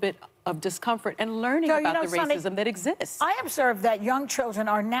a little bit of discomfort and learning about the racism that exists. I observe that young children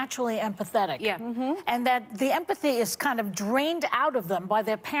are naturally empathetic. Yeah. And that the empathy is kind of drained out of them by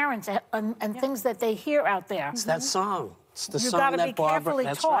their parents and things that they hear out there. It's that song. It's the You've song got to that be Barbara... carefully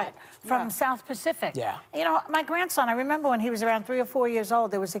That's taught right. from South Pacific. Yeah. You know, my grandson, I remember when he was around 3 or 4 years old,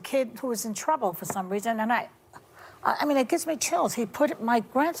 there was a kid who was in trouble for some reason, and I mean, it gives me chills. My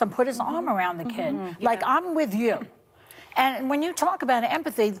grandson put his arm around the kid, like, I'm with you. And when you talk about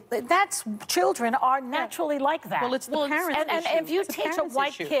empathy, children are naturally like that. Well, it's the parents' And issue. if you It's a teach a parents'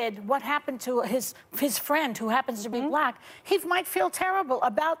 white issue. kid what happened to his friend who happens to be black, he might feel terrible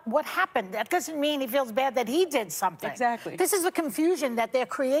about what happened. That doesn't mean he feels bad that he did something. Exactly. This is a confusion that they're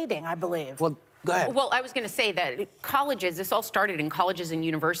creating, I believe. Well, go ahead. Well, I was going to say that colleges, this all started in colleges and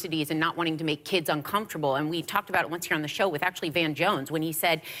universities and not wanting to make kids uncomfortable. And we talked about it once here on the show with actually Van Jones when he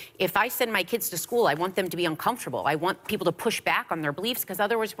said, if I send my kids to school, I want them to be uncomfortable. I want people to push back on their beliefs because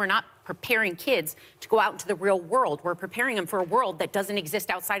otherwise we're not preparing kids to go out into the real world. We're preparing them for a world that doesn't exist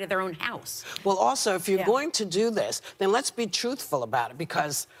outside of their own house. Well, also, if you're going to do this, then let's be truthful about it,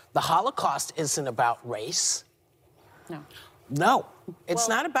 because the Holocaust isn't about race. No, it's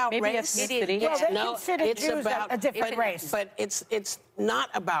not about maybe race. ethnicity. Well, they No, consider it's Jews about a different race. But it's not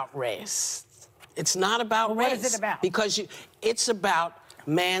about race. It's not about Well, race. what is it about? Because it's about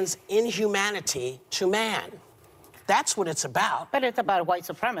man's inhumanity to man. That's what it's about. But it's about white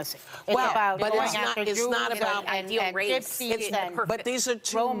supremacy. It's Well, about but going it's not- after it's Jews not about and ideal race. gypsies and But these are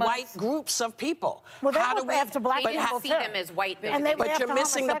two Romans. white groups of people. Well, they How go do we after black They people, didn't see too. them as white. And they But went you're after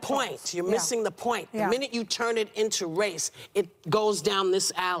missing the homosexuals. point. You're Yeah. missing the point. Yeah. The minute you turn it into race, it goes down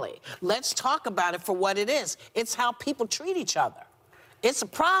this alley. Let's talk about it for what it is. It's how people treat each other. It's a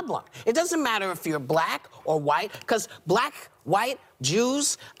problem. It doesn't matter if you're black or white, because black, white,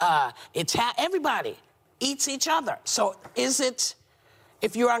 Jews, everybody eats each other. So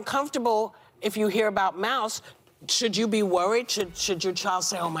if you're uncomfortable, if you hear about Mouse, should you be worried? Should your child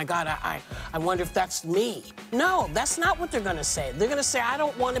say, oh my God, I wonder if that's me? No, that's not what they're gonna say. They're gonna say, I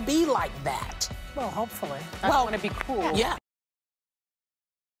don't wanna be like that. Well, hopefully. I don't want to be cool. Yeah.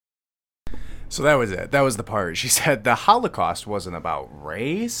 So that was it. That was the part. She said the Holocaust wasn't about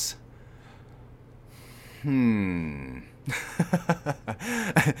race.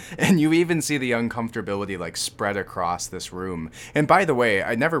 And you even see the uncomfortability like spread across this room. And by the way,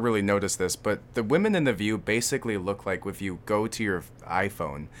 I never really noticed this, but the women in the view basically look like if you go to your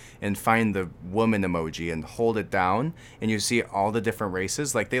iPhone and find the woman emoji and hold it down and you see all the different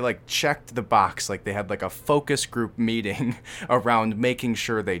races, like they like checked the box, like they had like a focus group meeting around making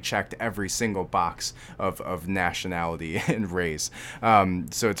sure they checked every single box of nationality and race.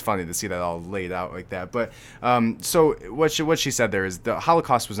 So it's funny to see that all laid out like that. But so what she said there is the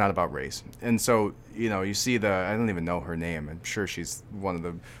Holocaust was not about race. And so, you know, you see I don't even know her name. I'm sure she's one of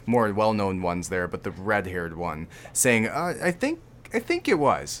the more well-known ones there, but the red-haired one saying, I think I think it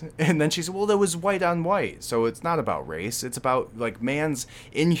was. And then she said, well, that was white on white. So it's not about race. It's about like man's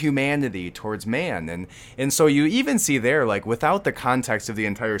inhumanity towards man. And so you even see there, like without the context of the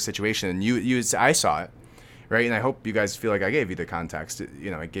entire situation, and I saw it, right? And I hope you guys feel like I gave you the context.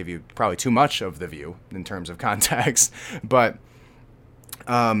 You know, I gave you probably too much of the view in terms of context, but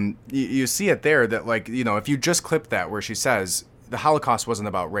you see it there that, like, you know, if you just clip that where she says the Holocaust wasn't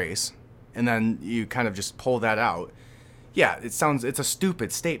about race, and then you kind of just pull that out, yeah, it's a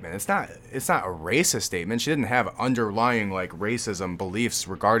stupid statement. It's not a racist statement. She didn't have underlying like racism beliefs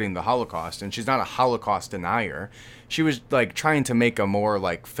regarding the Holocaust, and she's not a Holocaust denier. She was like trying to make a more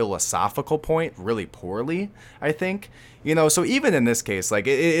like philosophical point really poorly, I think. You know, so even in this case, like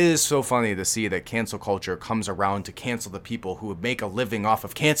it is so funny to see that cancel culture comes around to cancel the people who would make a living off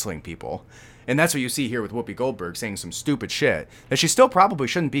of canceling people. And that's what you see here with Whoopi Goldberg saying some stupid shit that she still probably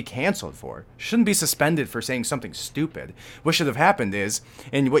shouldn't be canceled for. She shouldn't be suspended for saying something stupid. What should have happened is,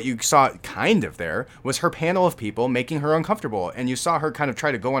 and what you saw kind of there, was her panel of people making her uncomfortable. And you saw her kind of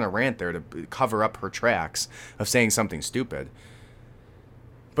try to go on a rant there to cover up her tracks of saying something stupid.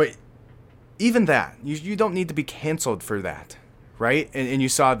 But even that, you don't need to be canceled for that, right? And you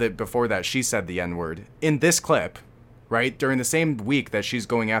saw that before that she said the N-word in this clip, right, during the same week that she's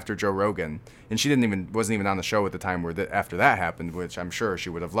going after Joe Rogan, and she wasn't even on the show at the time after that happened, which I'm sure she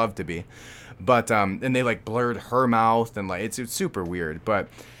would have loved to be, but and they like blurred her mouth, and like it's super weird. But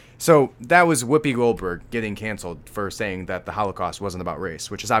so that was Whoopi Goldberg getting canceled for saying that the Holocaust wasn't about race,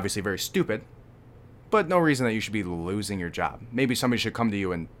 which is obviously very stupid, but no reason that you should be losing your job. Maybe somebody should come to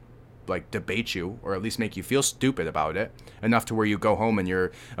you and like debate you, or at least make you feel stupid about it enough to where you go home and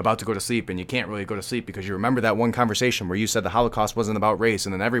you're about to go to sleep and you can't really go to sleep because you remember that one conversation where you said the Holocaust wasn't about race,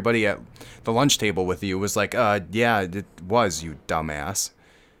 and then everybody at the lunch table with you was like, yeah, it was, you dumbass.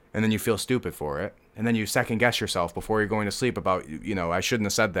 And then you feel stupid for it, and then you second guess yourself before you're going to sleep about, you know, I shouldn't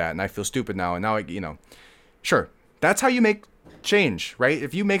have said that and I feel stupid now, and now you know, sure, that's how you make change, right?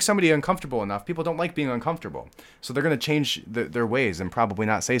 If you make somebody uncomfortable enough, people don't like being uncomfortable, so they're going to change their ways and probably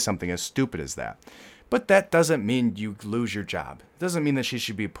not say something as stupid as that. But that doesn't mean you lose your job. It doesn't mean that she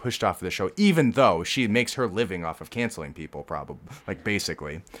should be pushed off of the show, even though she makes her living off of canceling people, probably, like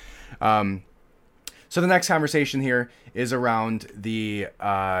basically. So the next conversation here is around the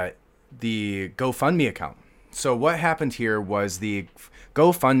GoFundMe account. So what happened here was the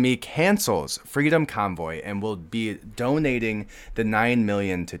GoFundMe cancels Freedom Convoy and will be donating the $9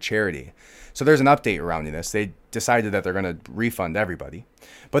 million to charity. So there's an update around this. They decided that they're going to refund everybody.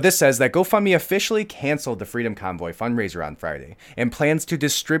 But this says that GoFundMe officially canceled the Freedom Convoy fundraiser on Friday and plans to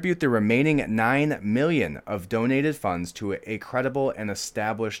distribute the remaining $9 million of donated funds to a credible and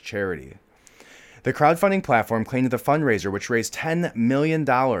established charity. The crowdfunding platform claimed the fundraiser, which raised $10 million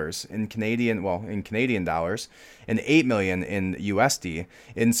in Canadian dollars and $8 million in USD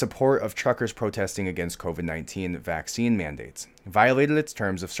in support of truckers protesting against COVID-19 vaccine mandates, violated its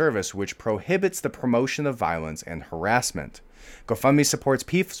terms of service, which prohibits the promotion of violence and harassment. GoFundMe supports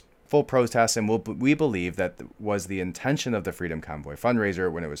peaceful protests, and we believe that was the intention of the Freedom Convoy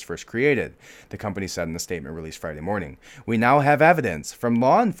fundraiser when it was first created, the company said in a statement released Friday morning. We now have evidence from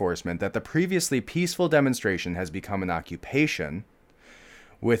law enforcement that the previously peaceful demonstration has become an occupation,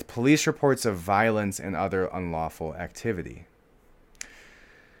 with police reports of violence and other unlawful activity.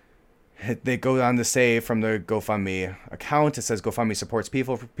 They go on to say from the GoFundMe account, it says GoFundMe supports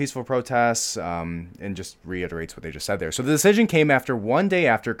peaceful protests, and just reiterates what they just said there. So the decision came after one day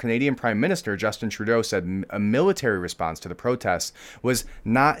after Canadian Prime Minister Justin Trudeau said a military response to the protests was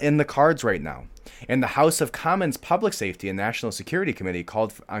not in the cards right now. And the House of Commons Public Safety and National Security Committee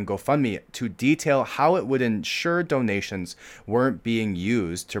called on GoFundMe to detail how it would ensure donations weren't being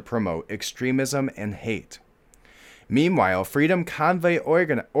used to promote extremism and hate. Meanwhile, Freedom Convoy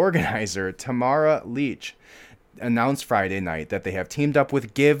organizer Tamara Leach announced Friday night that they have teamed up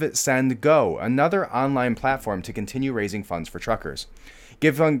with Give, Send, Go, another online platform to continue raising funds for truckers.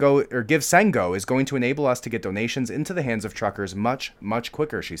 Give, Send, Go is going to enable us to get donations into the hands of truckers much, much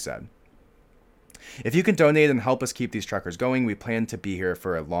quicker, she said. If you can donate and help us keep these truckers going, we plan to be here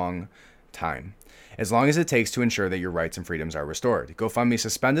for a long time, as long as it takes to ensure that your rights and freedoms are restored. GoFundMe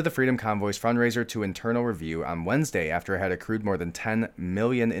suspended the Freedom Convoy's fundraiser to internal review on Wednesday after it had accrued more than $10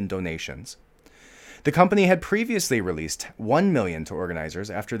 million in donations. The company had previously released $1 million to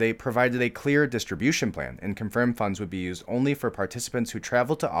organizers after they provided a clear distribution plan and confirmed funds would be used only for participants who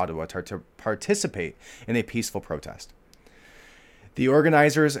traveled to Ottawa to participate in a peaceful protest. The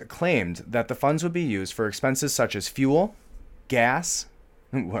organizers claimed that the funds would be used for expenses such as fuel, food,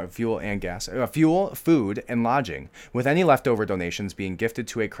 and lodging, with any leftover donations being gifted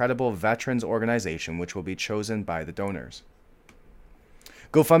to a credible veterans organization which will be chosen by the donors.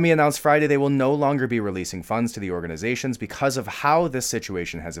 GoFundMe announced Friday they will no longer be releasing funds to the organizations because of how this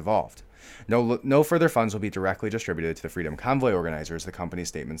situation has evolved. No further funds will be directly distributed to the Freedom Convoy organizers, the company's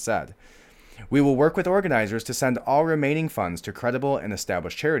statement said. We will work with organizers to send all remaining funds to credible and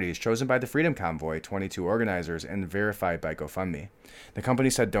established charities chosen by the Freedom Convoy, 22 organizers, and verified by GoFundMe. The company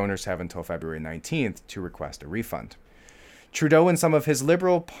said donors have until February 19th to request a refund. Trudeau and some of his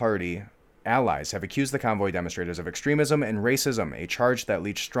Liberal Party allies have accused the convoy demonstrators of extremism and racism, a charge that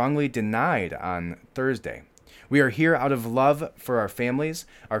Leach strongly denied on Thursday. We are here out of love for our families,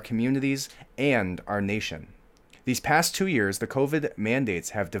 our communities, and our nation. These past 2 years, the COVID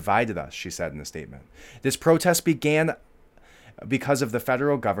mandates have divided us, she said in a statement. This protest began because of the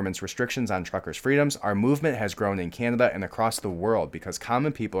federal government's restrictions on truckers' freedoms. Our movement has grown in Canada and across the world because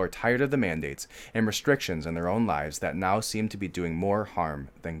common people are tired of the mandates and restrictions in their own lives that now seem to be doing more harm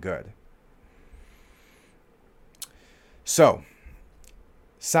than good. So,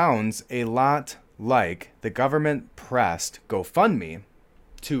 sounds a lot like the government pressed GoFundMe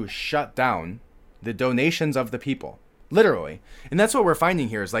to shut down the donations of the people. Literally. And that's what we're finding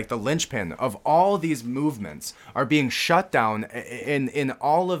here is like the linchpin of all these movements are being shut down in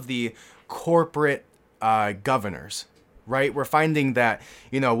all of the corporate governors, right? We're finding that,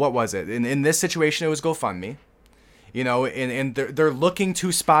 what was it? In this situation, it was GoFundMe, and they're looking to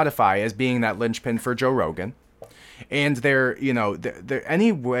Spotify as being that linchpin for Joe Rogan. And they're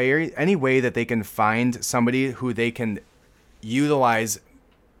any way that they can find somebody who they can utilize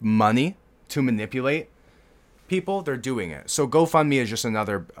money to manipulate people, they're doing it. So GoFundMe is just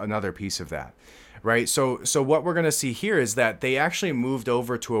another piece of that, right? So what we're going to see here is that they actually moved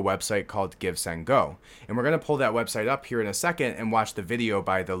over to a website called Give Send Go. And we're going to pull that website up here in a second and watch the video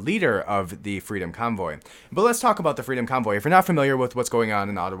by the leader of the Freedom Convoy. But let's talk about the Freedom Convoy. If you're not familiar with what's going on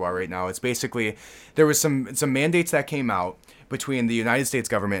in Ottawa right now, it's basically there was some mandates that came out between the United States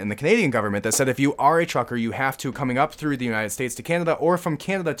government and the Canadian government that said if you are a trucker, you have to, coming up through the United States to Canada or from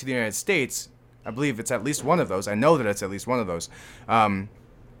Canada to the United States, I believe it's at least one of those. I know that it's at least one of those.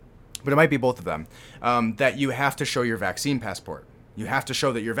 But it might be both of them. That you have to show your vaccine passport. You have to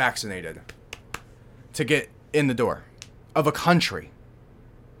show that you're vaccinated to get in the door of a country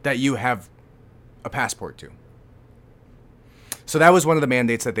that you have a passport to. So that was one of the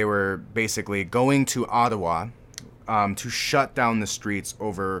mandates that they were basically going to Ottawa to shut down the streets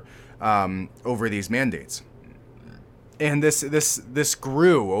over these mandates. And this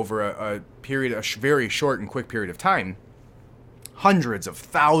grew over a very short and quick period of time. Hundreds of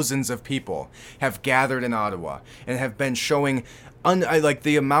thousands of people have gathered in Ottawa and have been showing like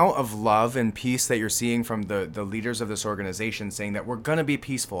the amount of love and peace that you're seeing from the leaders of this organization, saying that we're going to be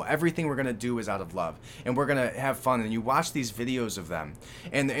peaceful. Everything we're going to do is out of love and we're going to have fun. And you watch these videos of them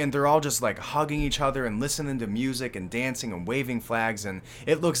and they're all just like hugging each other and listening to music and dancing and waving flags. And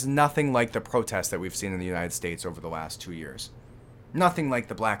it looks nothing like the protests that we've seen in the United States over the last 2 years. Nothing like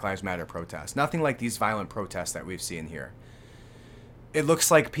the Black Lives Matter protests. Nothing like these violent protests that we've seen here. It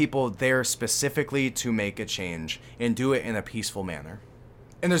looks like people there specifically to make a change and do it in a peaceful manner.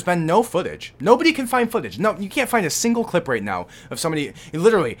 And there's been no footage. Nobody can find footage. No, you can't find a single clip right now of somebody.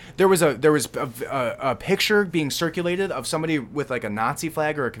 Literally, there was a picture being circulated of somebody with like a Nazi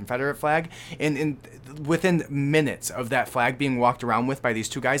flag or a Confederate flag, and within minutes of that flag being walked around with by these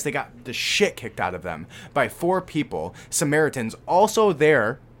two guys, they got the shit kicked out of them by 4 people, Samaritans, also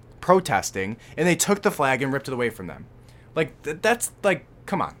there protesting, and they took the flag and ripped it away from them. Like, that's, like,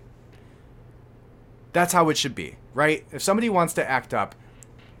 come on. That's how it should be, right? If somebody wants to act up,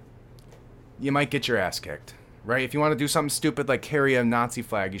 you might get your ass kicked, right? If you want to do something stupid like carry a Nazi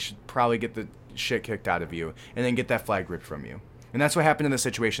flag, you should probably get the shit kicked out of you and then get that flag ripped from you. And that's what happened in this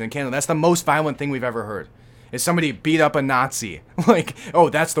situation in Canada. That's the most violent thing we've ever heard. Is somebody beat up a Nazi. Like, oh,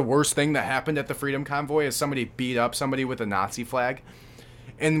 that's the worst thing that happened at the Freedom Convoy is somebody beat up somebody with a Nazi flag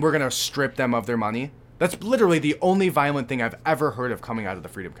and we're going to strip them of their money. That's literally the only violent thing I've ever heard of coming out of the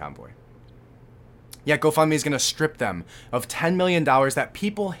Freedom Convoy. Yet GoFundMe is going to strip them of $10 million that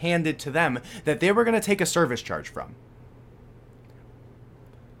people handed to them that they were going to take a service charge from.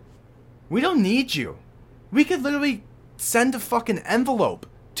 We don't need you. We could literally send a fucking envelope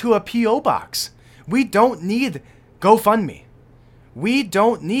to a P.O. box. We don't need GoFundMe. We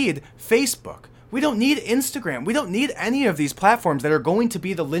don't need Facebook. We don't need Instagram. We don't need any of these platforms that are going to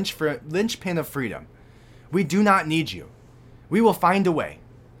be the linchpin of freedom. We do not need you. We will find a way.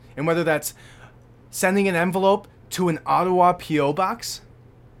 And whether that's sending an envelope to an Ottawa P.O. box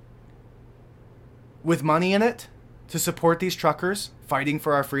with money in it to support these truckers fighting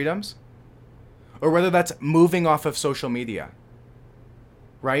for our freedoms, or whether that's moving off of social media,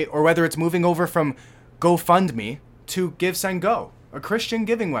 right? Or whether it's moving over from GoFundMe to Give Send Go. a Christian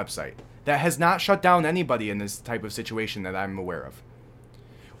giving website that has not shut down anybody in this type of situation that I'm aware of.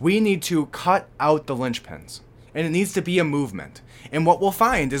 We need to cut out the linchpins, and it needs to be a movement. And what we'll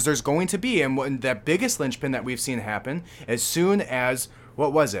find is there's going to be, and that biggest linchpin that we've seen happen, as soon as,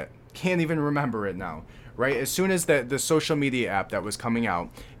 what was it? Can't even remember it now, right? As soon as the social media app that was coming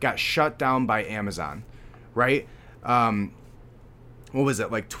out got shut down by Amazon, right? What was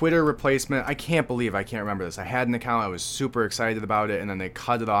it, like Twitter replacement? I can't remember this. I had an account, I was super excited about it, and then they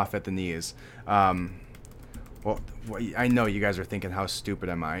cut it off at the knees. Well, I know you guys are thinking, how stupid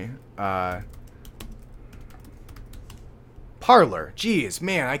am I? Parler. Jeez,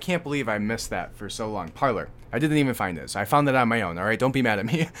 man, I can't believe I missed that for so long. Parler. I didn't even find this. I found it on my own, all right? Don't be mad at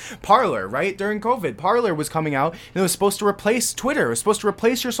me. Parler, right? During COVID, Parler was coming out, and it was supposed to replace Twitter. It was supposed to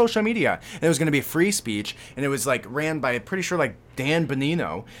replace your social media. And it was going to be free speech, and it was, like, ran by, pretty sure, like, Dan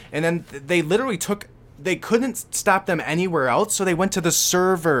Benino. And then they literally they couldn't stop them anywhere else, so they went to the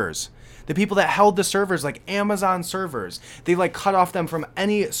servers. The people that held the servers, like Amazon servers, they like cut off them from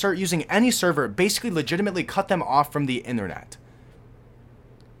using any server, basically legitimately cut them off from the internet.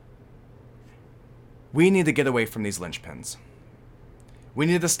 We need to get away from these linchpins. We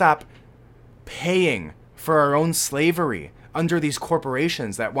need to stop paying for our own slavery under these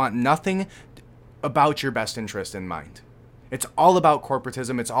corporations that want nothing about your best interest in mind. It's all about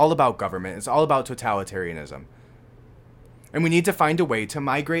corporatism. It's all about government. It's all about totalitarianism. And we need to find a way to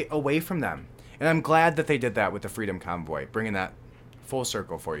migrate away from them. And I'm glad that they did that with the Freedom Convoy, bringing that full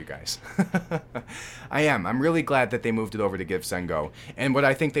circle for you guys. I am. I'm really glad that they moved it over to Give, Send, Go. And what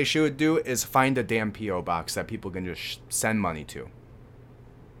I think they should do is find a damn P.O. box that people can just send money to.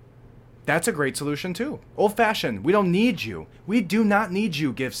 That's a great solution too. Old-fashioned. We don't need you. We do not need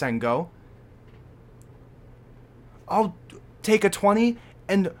you, Give, Send, Go. I'll take a 20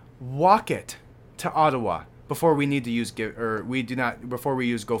 and walk it to Ottawa before we need to use before we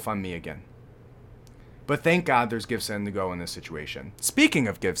use GoFundMe again. But thank God there's Give, Send, Go in this situation. Speaking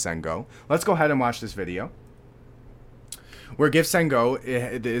of Give, Send, Go, let's go ahead and watch this video. Where Give, Send, Go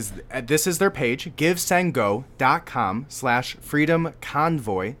this is their page, givesendgo.com/Freedom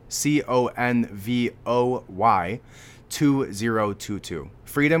Convoy, CONVOY 2022.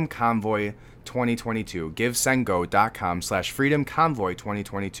 Freedom Convoy 2022. Givesendgo.com/Freedom Convoy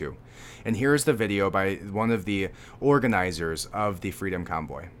 2022. And here's the video by one of the organizers of the Freedom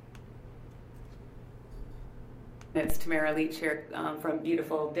Convoy. It's Tamara Leach here from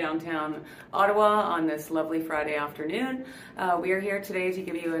beautiful downtown Ottawa on this lovely Friday afternoon. We are here today to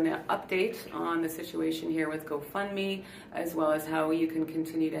give you an update on the situation here with GoFundMe, as well as how you can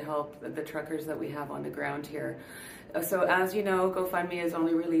continue to help the truckers that we have on the ground here. So as you know, GoFundMe has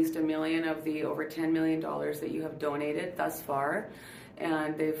only released $1 million of the over $10 million that you have donated thus far,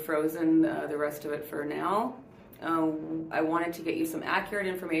 and they've frozen the rest of it for now. I wanted to get you some accurate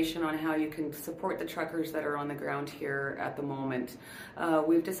information on how you can support the truckers that are on the ground here at the moment.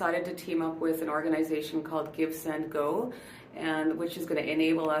 We've decided to team up with an organization called Give, Send, Go, which is going to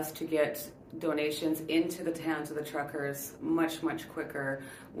enable us to get donations into the hands of the truckers much quicker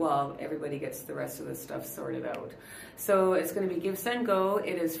while everybody gets the rest of the stuff sorted out. So it's going to be Give, Send, Go.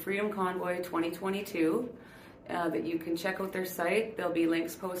 It is Freedom Convoy 2022. That you can check out their site. There'll be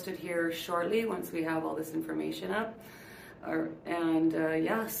links posted here shortly once we have all this information up.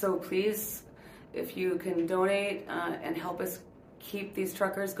 So please, if you can donate and help us keep these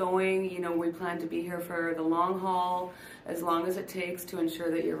truckers going. You know, we plan to be here for the long haul, as long as it takes to ensure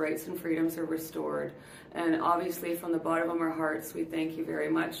that your rights and freedoms are restored. And obviously, from the bottom of our hearts, we thank you very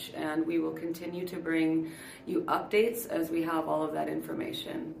much, and we will continue to bring you updates as we have all of that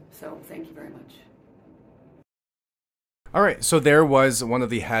information. So thank you very much. All right, so there was one of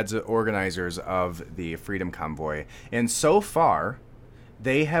the heads organizers of the Freedom Convoy, and so far,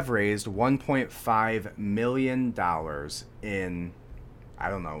 they have raised $1.5 million in, I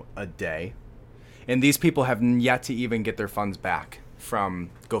don't know, a day. And these people have yet to even get their funds back from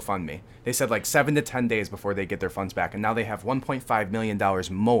GoFundMe. They said like 7 to 10 days before they get their funds back, and now they have $1.5 million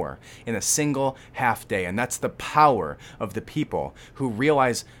more in a single half day, and that's the power of the people who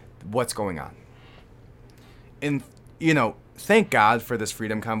realize what's going on. And you know, thank God for this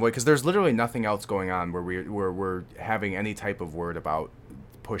Freedom Convoy, because there's literally nothing else going on where we're having any type of word about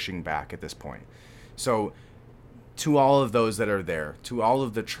pushing back at this point. So to all of those that are there, to all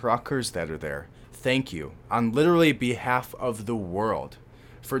of the truckers that are there, thank you on literally behalf of the world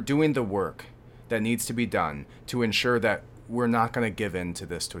for doing the work that needs to be done to ensure that we're not going to give in to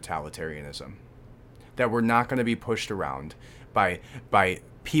this totalitarianism, that we're not going to be pushed around by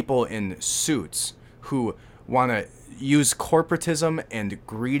people in suits who want to use corporatism and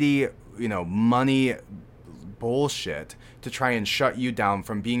greedy, money bullshit to try and shut you down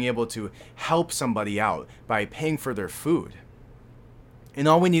from being able to help somebody out by paying for their food. And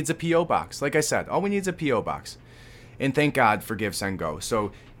all we need is a P.O. box. Like I said, all we need is a P.O. box. And thank God for GiveSendGo.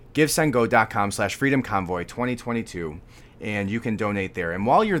 So GiveSendGo.com/FreedomConvoy2022, and you can donate there. And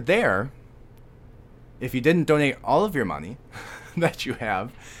while you're there, if you didn't donate all of your money that you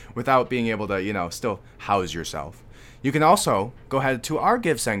have without being able to, still house yourself, you can also go ahead to our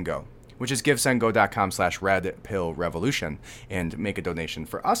GiveSendGo, which is GiveSendGo.com/RedPillRevolution, and make a donation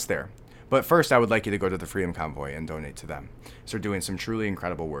for us there. But first, I would like you to go to the Freedom Convoy and donate to them. So they're doing some truly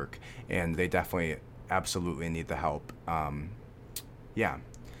incredible work, and they definitely, absolutely need the help. Yeah.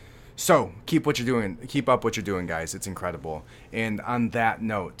 So keep up what you're doing, guys. It's incredible. And on that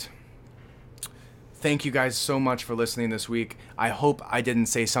note, thank you guys so much for listening this week. I hope I didn't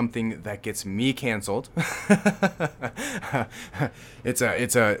say something that gets me canceled.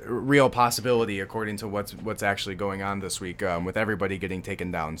 It's a real possibility according to what's actually going on this week with everybody getting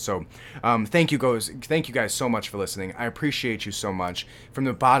taken down. So thank you guys so much for listening. I appreciate you so much from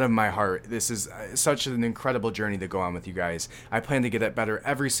the bottom of my heart. This is such an incredible journey to go on with you guys. I plan to get it better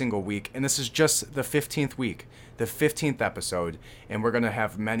every single week, and this is just the 15th week, the 15th episode, and we're going to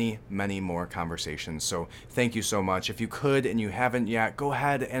have many, many more conversations. So thank you so much. If you could and you haven't yet, go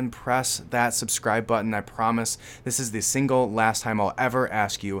ahead and press that subscribe button. I promise this is the single last time I'll ever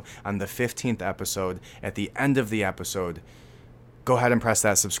ask you on the 15th episode. At the end of the episode, go ahead and press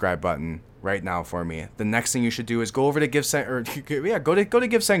that subscribe button right now for me. The next thing you should do is go over to go to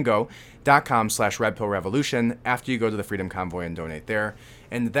GiveSendGo.com/RedPillRevolution after you go to the Freedom Convoy and donate there.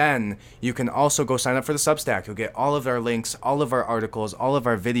 And then you can also go sign up for the Substack. You'll get all of our links, all of our articles, all of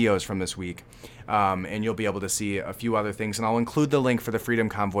our videos from this week. And you'll be able to see a few other things. And I'll include the link for the Freedom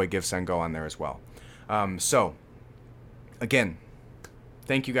Convoy GiveSendGo on there as well. So, again,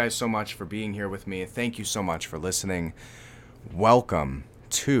 thank you guys so much for being here with me. Thank you so much for listening. Welcome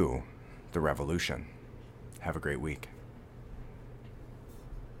to the revolution. Have a great week.